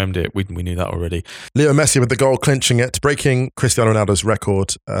confirmed it. We knew that already. Leo Messi with the goal, clinching it, breaking Cristiano Ronaldo's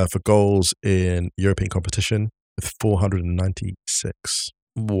record for goals in European competition with 496.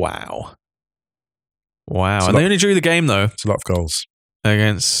 Wow. And they only drew the game, though. It's a lot of goals.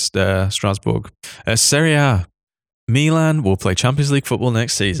 Against Strasbourg. Serie A. Milan will play Champions League football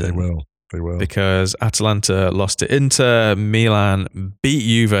next season. They will. Because Atalanta lost to Inter. Milan beat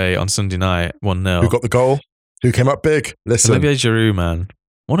Juve on Sunday night 1-0. Who got the goal? Who came up big? Listen. Olivier Giroud, man.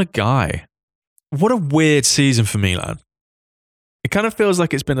 What a guy. What a weird season for Milan. It kind of feels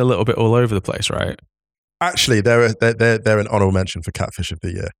like it's been a little bit all over the place, right? Actually, they're an honourable mention for Catfish of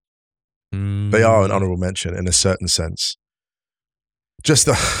the Year. They are an honourable mention in a certain sense. Just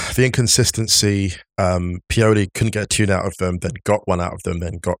the inconsistency. Pioli couldn't get a tune out of them, then got one out of them,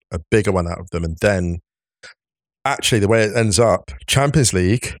 then got a bigger one out of them. And then actually the way it ends up, Champions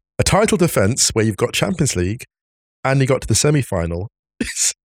League, a title defence where you've got Champions League and you got to the semi-final,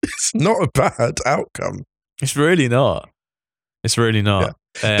 it's not a bad outcome. It's really not. It's really not.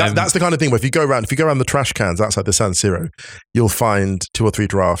 Yeah. That's the kind of thing where if you go around the trash cans outside the San Siro, you'll find 2 or 3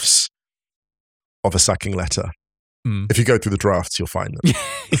 drafts of a sacking letter. If you go through the drafts, you'll find them.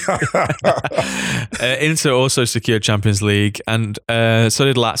 Inter also secured Champions League, and so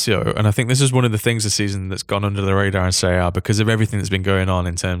did Lazio. And I think this is one of the things this season that's gone under the radar in Serie A because of everything that's been going on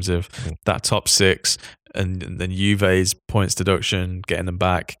in terms of that top 6 and then Juve's points deduction, getting them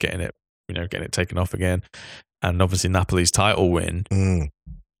back, getting it taken off again, and obviously Napoli's title win.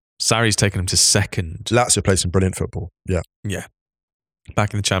 Sarri's taken them to second. Lazio played some brilliant football. Yeah.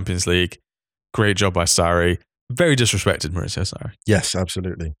 Back in the Champions League. Great job by Sarri. Very disrespected Maurizio Sarri. Yes,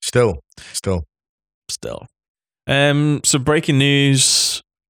 absolutely. Still. So breaking news: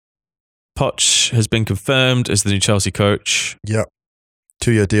 Poch has been confirmed as the new Chelsea coach. Yeah,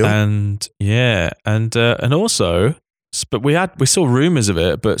 2-year deal. And also, but we saw rumours of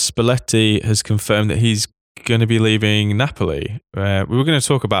it, but Spalletti has confirmed that he's going to be leaving Napoli. We were going to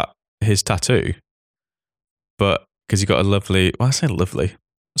talk about his tattoo, but because he got a lovely. Well, I say lovely.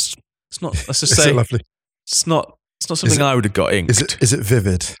 It's not. Let's just say lovely. It's not something I would have got inked. Is it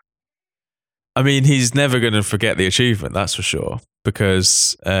vivid? I mean, he's never going to forget the achievement, that's for sure.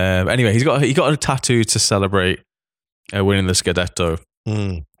 Because anyway, he got a tattoo to celebrate winning the Scudetto,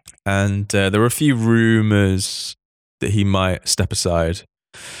 and there were a few rumours that he might step aside,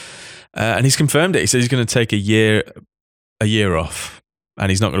 and he's confirmed it. He said he's going to take a year off, and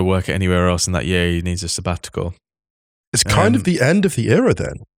he's not going to work anywhere else in that year. He needs a sabbatical. It's kind of the end of the era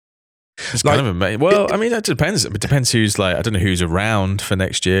then. It's kind of amazing. Well, I mean, it depends. It depends who's I don't know who's around for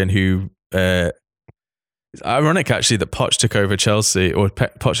next year and who. It's ironic actually that Poch took over Chelsea, or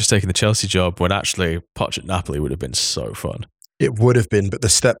Poch has taken the Chelsea job when actually Poch at Napoli would have been so fun. It would have been, but the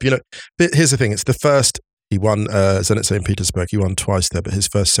step, here's the thing. It's the first, he won Zenit St. Petersburg. He won twice there, but his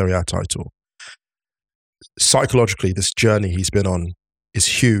first Serie A title. Psychologically, this journey he's been on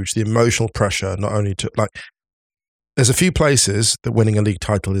is huge. The emotional pressure, not only to there's a few places that winning a league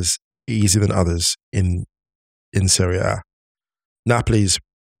title is easier than others in Serie A. Napoli's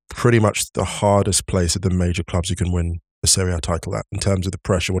pretty much the hardest place of the major clubs you can win a Serie A title at in terms of the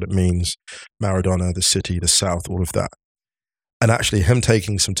pressure, what it means, Maradona, the city, the south, all of that. And actually him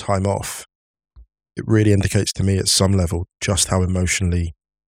taking some time off, it really indicates to me at some level just how emotionally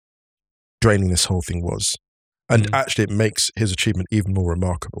draining this whole thing was. And actually it makes his achievement even more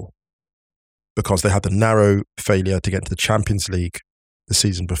remarkable because they had the narrow failure to get into the Champions League the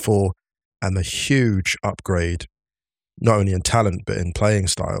season before and the huge upgrade, not only in talent, but in playing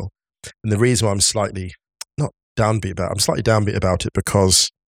style. And the reason why I'm slightly downbeat about it because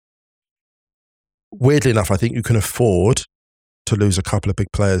weirdly enough, I think you can afford to lose a couple of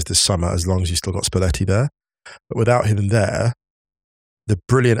big players this summer as long as you still got Spalletti there. But without him there, the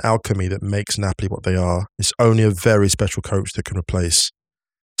brilliant alchemy that makes Napoli what they are is only a very special coach that can replace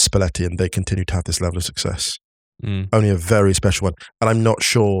Spalletti, and they continue to have this level of success. Only a very special one. And I'm not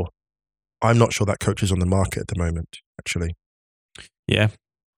sure that coach is on the market at the moment, actually. Yeah.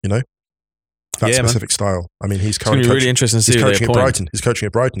 That specific style. I mean, he's currently really interesting to see he's coaching at Brighton. He's coaching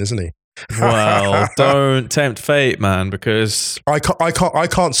at Brighton, isn't he? Well, don't tempt fate, man, because I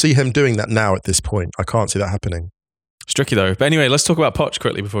can't see him doing that now at this point. I can't see that happening. It's tricky though. But anyway, let's talk about Poch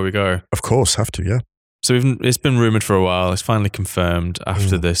quickly before we go. Of course, have to, yeah. So it's been rumoured for a while. It's finally confirmed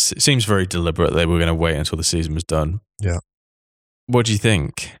after this. It seems very deliberate they were going to wait until the season was done. Yeah. What do you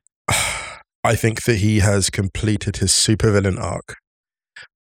think? I think that he has completed his supervillain arc.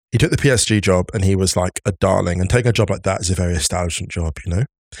 He took the PSG job and he was like a darling. And taking a job like that is a very establishment job,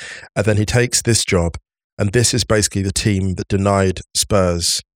 And then he takes this job, and this is basically the team that denied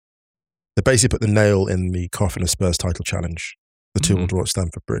Spurs. They basically put the nail in the coffin of Spurs title challenge. The 2-2 draw at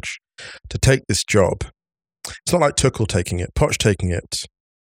Stamford Bridge. To take this job, it's not like Tuchel taking it. Poch taking it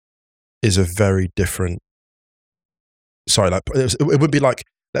is a very different. Sorry, it would be like,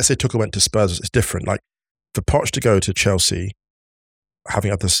 let's say Tuchel went to Spurs. It's different. Like for Poch to go to Chelsea,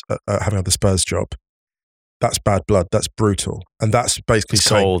 having had the Spurs job, that's bad blood. That's brutal, and that's basically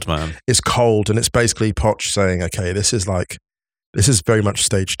cold, man. It's cold, and it's basically Poch saying, "Okay, this is very much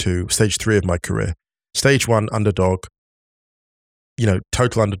stage 2, stage 3 of my career. Stage 1, underdog."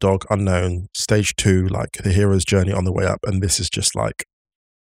 Total underdog, unknown. Stage 2, like the hero's journey on the way up. And this is just like,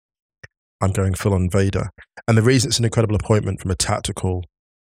 I'm going full on Vader. And the reason it's an incredible appointment from a tactical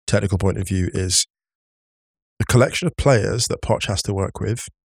technical point of view is the collection of players that Poch has to work with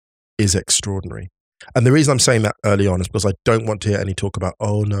is extraordinary. And the reason I'm saying that early on is because I don't want to hear any talk about,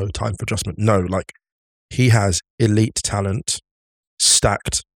 oh no, time for adjustment. No, like he has elite talent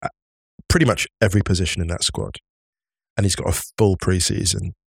stacked at pretty much every position in that squad. And he's got a full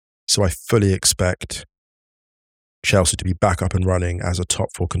preseason. So I fully expect Chelsea to be back up and running as a top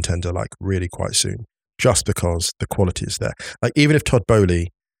 4 contender, like really quite soon, just because the quality is there. Like even if Todd Boehly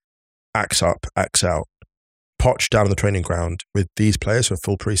acts up, acts out, Poch down on the training ground with these players for a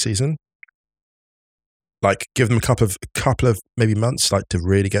full preseason, like give them a couple of maybe months, like to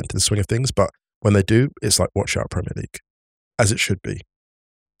really get into the swing of things. But when they do, it's like watch out Premier League, as it should be.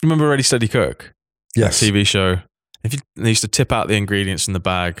 Remember Ready Steady Cook? Yes. That TV show. They used to tip out the ingredients in the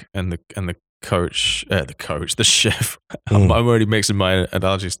bag, and the chef. I'm already mixing my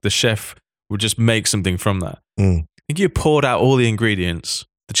analogies. The chef would just make something from that. I think you poured out all the ingredients,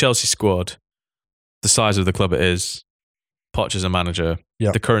 the Chelsea squad, the size of the club it is, Poch as a manager,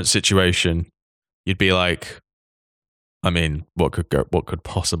 the current situation, you'd be like, I mean, what could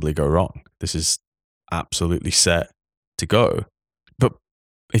possibly go wrong? This is absolutely set to go. But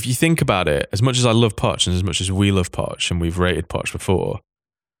if you think about it, as much as I love Poch and as much as we love Poch and we've rated Poch before,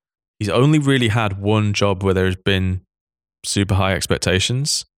 he's only really had one job where there's been super high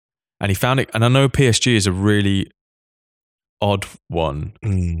expectations, and he found it. And I know PSG is a really odd one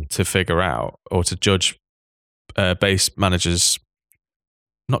to figure out or to judge base managers,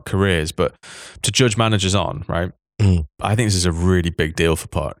 not careers, but to judge managers on, right? I think this is a really big deal for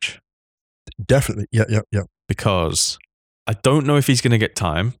Poch. Definitely. Yeah. Because I don't know if he's going to get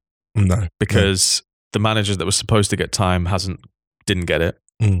time. No. Because the manager that was supposed to get time didn't get it.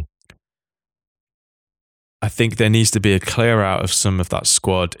 I think there needs to be a clear out of some of that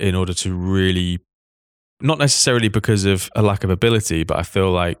squad in order to really, not necessarily because of a lack of ability, but I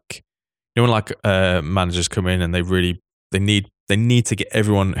feel like, when like managers come in and they need to get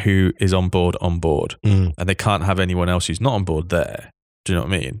everyone who is on board, and they can't have anyone else who's not on board there. Do you know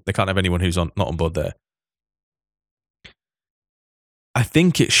what I mean? They can't have anyone who's not on board there. I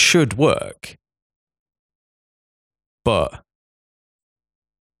think it should work, but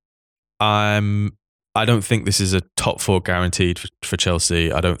I don't think this is a top 4 guaranteed for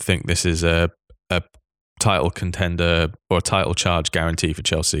Chelsea. I don't think this is a title contender or a title charge guarantee for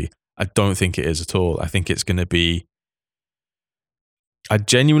Chelsea. I don't think it is at all. I think it's going to be, I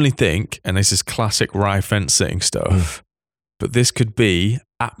genuinely think, and this is classic Rye fence sitting stuff, but this could be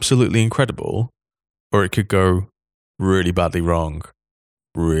absolutely incredible, or it could go really badly wrong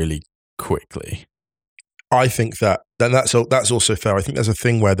really quickly. I think that's also fair. I think there's a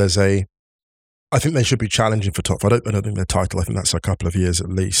thing where I think they should be challenging for top 4. I don't think their title, I think that's a couple of years at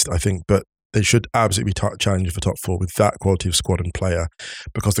least, I think, but they should absolutely be challenging for top 4 with that quality of squad and player,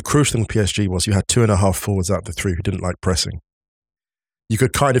 because the crucial thing with PSG was you had 2.5 forwards out of the 3 who didn't like pressing. You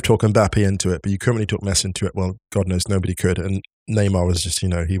could kind of talk Mbappe into it, but you couldn't really talk Messi into it. Well, God knows nobody could. And Neymar was just,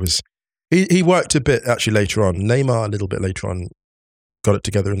 he worked a bit actually later on. Neymar a little bit later on got it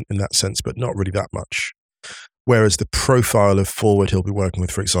together in that sense, but not really that much. Whereas the profile of forward he'll be working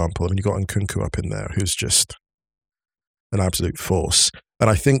with, for example, you've got Nkunku up in there, who's just an absolute force. And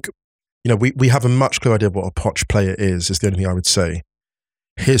I think, we have a much clearer idea of what a Poch player is the only thing I would say.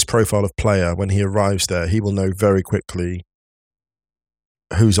 His profile of player, when he arrives there, he will know very quickly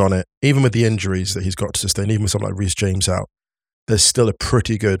who's on it. Even with the injuries that he's got to sustain, even with someone like Reece James out, there's still a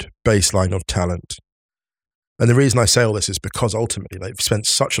pretty good baseline of talent. And the reason I say all this is because ultimately they've spent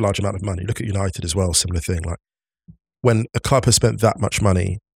such a large amount of money. Look at United as well, similar thing. Like when a club has spent that much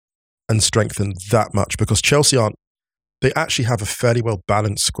money and strengthened that much, because Chelsea they actually have a fairly well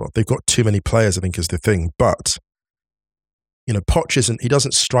balanced squad. They've got too many players, I think, is the thing. But, Poch he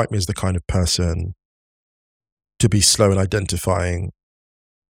doesn't strike me as the kind of person to be slow in identifying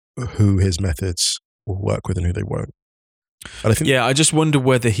who his methods will work with and who they won't. And I just wonder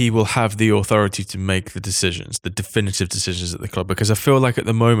whether he will have the authority to make the decisions, the definitive decisions at the club, because I feel like at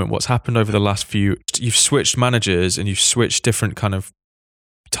the moment what's happened over the last few, you've switched managers and you've switched different kind of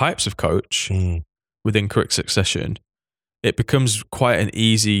types of coach within quick succession. It becomes quite an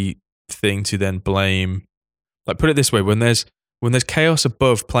easy thing to then blame. Like, put it this way, when there's chaos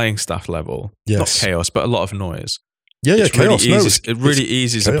above playing staff level, not chaos, but a lot of noise. Chaos. It really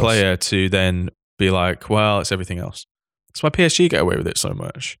eases a player to then be like, well, it's everything else. That's why PSG get away with it so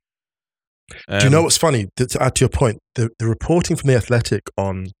much. Do you know what's funny? To add to your point, the reporting from The Athletic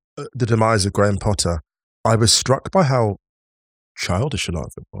on the demise of Graham Potter, I was struck by how childish a lot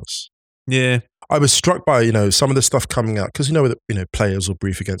of it was. Yeah. I was struck by, some of the stuff coming out, because players will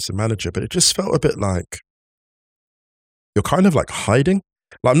brief against the manager, but it just felt a bit like you're kind of like hiding.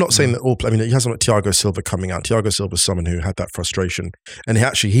 Like, I'm not saying that all. I mean, he has like Thiago Silva coming out. Thiago Silva's someone who had that frustration, and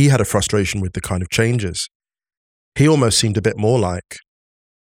he had a frustration with the kind of changes. He almost seemed a bit more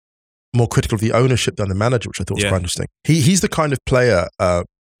critical of the ownership than the manager, which I thought was quite interesting. He's the kind of player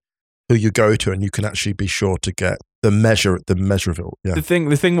who you go to and you can actually be sure to get the measure of it. Yeah. The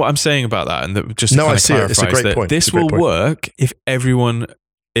thing, what I'm saying about that, and just to I see it. It's a great point. This will work if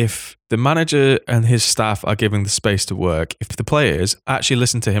the manager and his staff are given the space to work, if the players actually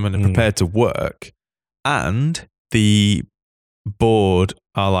listen to him and are prepared to work, and the board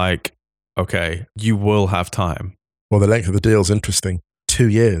are like, okay, you will have time. Well, the length of the deal is interesting. 2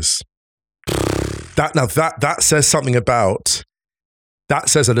 years. That says something about. That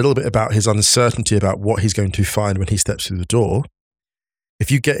says a little bit about his uncertainty about what he's going to find when he steps through the door.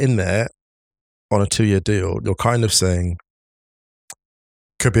 If you get in there on a 2-year deal, you're kind of saying,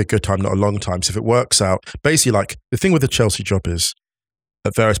 could be a good time, not a long time. So if it works out, basically, like, the thing with the Chelsea job is,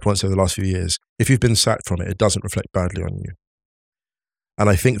 at various points over the last few years, if you've been sacked from it, it doesn't reflect badly on you. And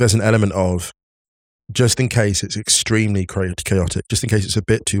I think there's an element of, just in case it's extremely chaotic, just in case it's a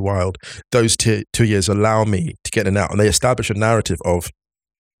bit too wild, those 2 years allow me to get in and out. And they establish a narrative of,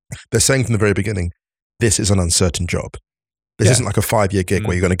 they're saying from the very beginning, this is an uncertain job. This isn't like a 5-year gig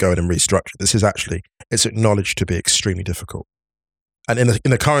where you're going to go in and restructure. This is actually, it's acknowledged to be extremely difficult. And in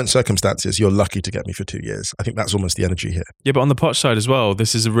the current circumstances, you're lucky to get me for 2 years. I think that's almost the energy here. Yeah, but on the Poch side as well,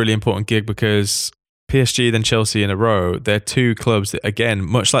 this is a really important gig because PSG, then Chelsea in a row, they're two clubs that, again,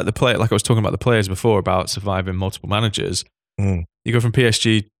 much like I was talking about the players before about surviving multiple managers. You go from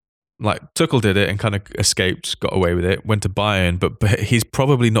PSG, like Tuchel did it and kind of escaped, got away with it, went to Bayern, but he's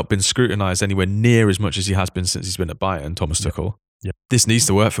probably not been scrutinised anywhere near as much as he has been since he's been at Bayern, Thomas Tuchel. Yeah. This needs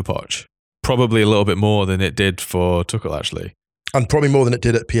to work for Poch. Probably a little bit more than it did for Tuchel, actually. And probably more than it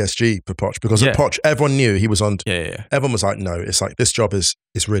did at PSG for Poch, because at Poch, everyone knew he was on. Yeah. Everyone was like, no, it's like this job is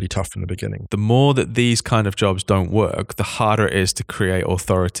really tough from the beginning. The more that these kind of jobs don't work, the harder it is to create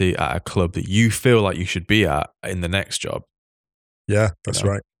authority at a club that you feel like you should be at in the next job. Yeah, that's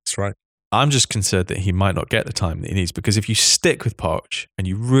right. That's right. I'm just concerned that he might not get the time that he needs, because if you stick with Poch and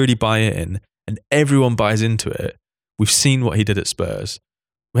you really buy in and everyone buys into it, we've seen what he did at Spurs.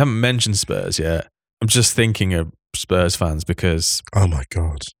 We haven't mentioned Spurs yet. I'm just thinking of Spurs fans because, oh my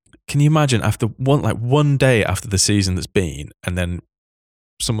God, can you imagine after one day after the season that's been, and then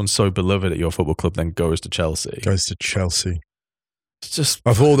someone so beloved at your football club then goes to Chelsea. It's just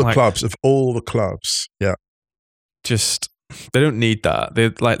of all the clubs, yeah. Just, they don't need that. They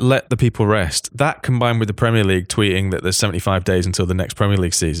let the people rest. That combined with the Premier League tweeting that there's 75 days until the next Premier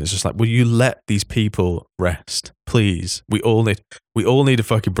League season. It's just like, will you let these people rest, please? We all need a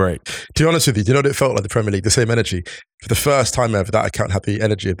fucking break. To be honest with you, do you know what it felt like, the Premier League? The same energy. For the first time ever, that account had the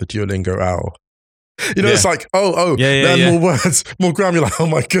energy of the Duolingo owl. You know, it's like, learn more words, more grammar. You're like, oh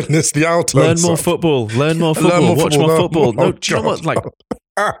my goodness, the owl turns Learn more football, watch more football. No, do you know what? Like,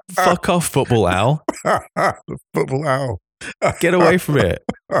 fuck off, football owl. Football owl. Get away from it.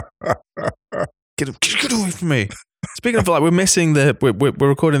 Get away from me. Speaking of, like, we're missing we're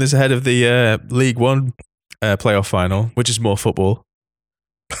recording this ahead of the League One playoff final, which is more football.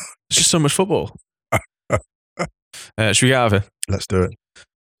 It's just so much football. Should we get out of here? Let's do it.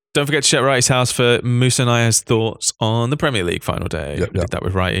 Don't forget to check Righty's house for Musa and Aya's thoughts on the Premier League final day. Yep. Did that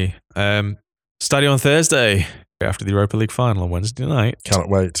with Righty. Stadio on Thursday after the Europa League final on Wednesday night. Cannot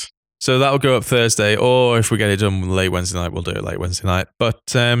wait. So that'll go up Thursday, or if we get it done late Wednesday night, we'll do it late Wednesday night. But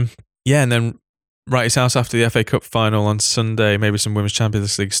and then Righty's house after the FA Cup final on Sunday, maybe some Women's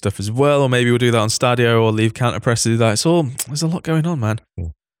Champions League stuff as well, or maybe we'll do that on Stadio or leave Counterpress to do that. There's a lot going on, man.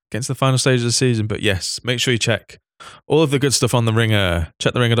 Getting to the final stage of the season. But yes, make sure you check all of the good stuff on The Ringer.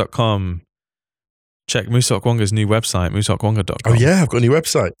 Check theringer.com. Check Musa Okwonga's new website, musaokwonga.com. Oh yeah, I've got a new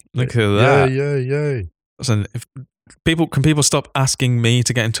website. Look at that. Yeah. Listen, can people stop asking me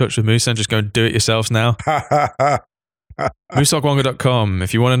to get in touch with Musa and just go and do it yourselves now? musaokwonga.com.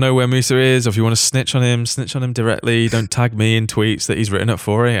 If you want to know where Musa is, or if you want to snitch on him directly. Don't tag me in tweets that he's written at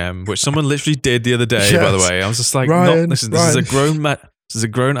 4 a.m, which someone literally did the other day, by the way. I was just like, Ryan, this is a grown man. This is a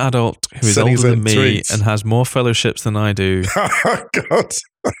grown adult who is older than me and has more fellowships than I do. Oh, God.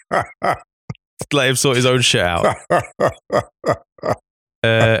 Let him sort his own shit out.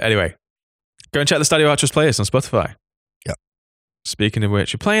 Anyway, go and check the Stadio Actress playlist on Spotify. Yep. Speaking of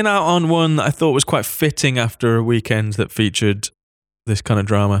which, you're playing out on one that I thought was quite fitting after a weekend that featured this kind of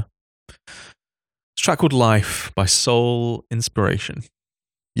drama. It's a track called Life by Soul Inspiration.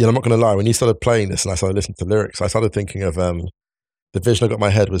 Yeah, I'm not going to lie. When you started playing this and I started listening to lyrics, I started thinking of the vision I got in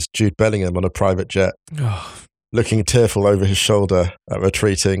my head was Jude Bellingham on a private jet, looking tearful over his shoulder,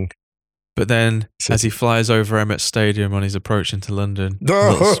 retreating, But then, as he flies over Emirates Stadium on his approach into London,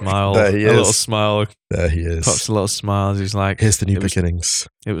 a little smile. There he is. A little smile. There he is. Pops a little smile as he's like, here's the new beginnings.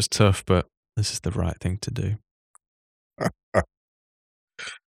 It was tough, but this is the right thing to do.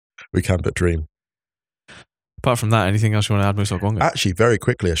 We can but dream. Apart from that, anything else you want to add, Musa Okwonga? Actually, very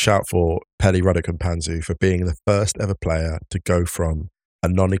quickly, a shout for Pelly Ruddock-Mpanzu for being the first ever player to go from a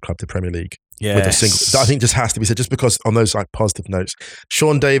non-league club to Premier League. Yes. With a single, I think just has to be said, just because on those like positive notes.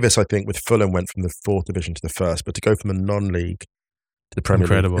 Sean Davis, I think, with Fulham went from the 4th division to the 1st, but to go from a non-league to the Premier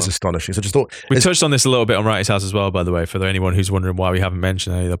League is astonishing. So I just thought we touched on this a little bit on Wrighty's House as well, by the way, for anyone who's wondering why we haven't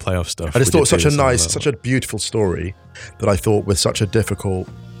mentioned any of the playoff stuff. I just thought such a beautiful story that I thought with such a difficult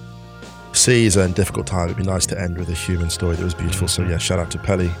season, difficult time, it'd be nice to end with a human story that was beautiful. So yeah, shout out to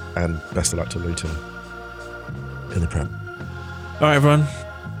Pelly and best of luck to Luton in the Prem. All right, everyone.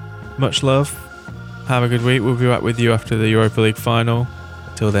 Much love. Have a good week. We'll be back with you after the Europa League final.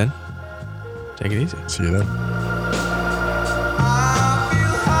 Till then, take it easy. See you then.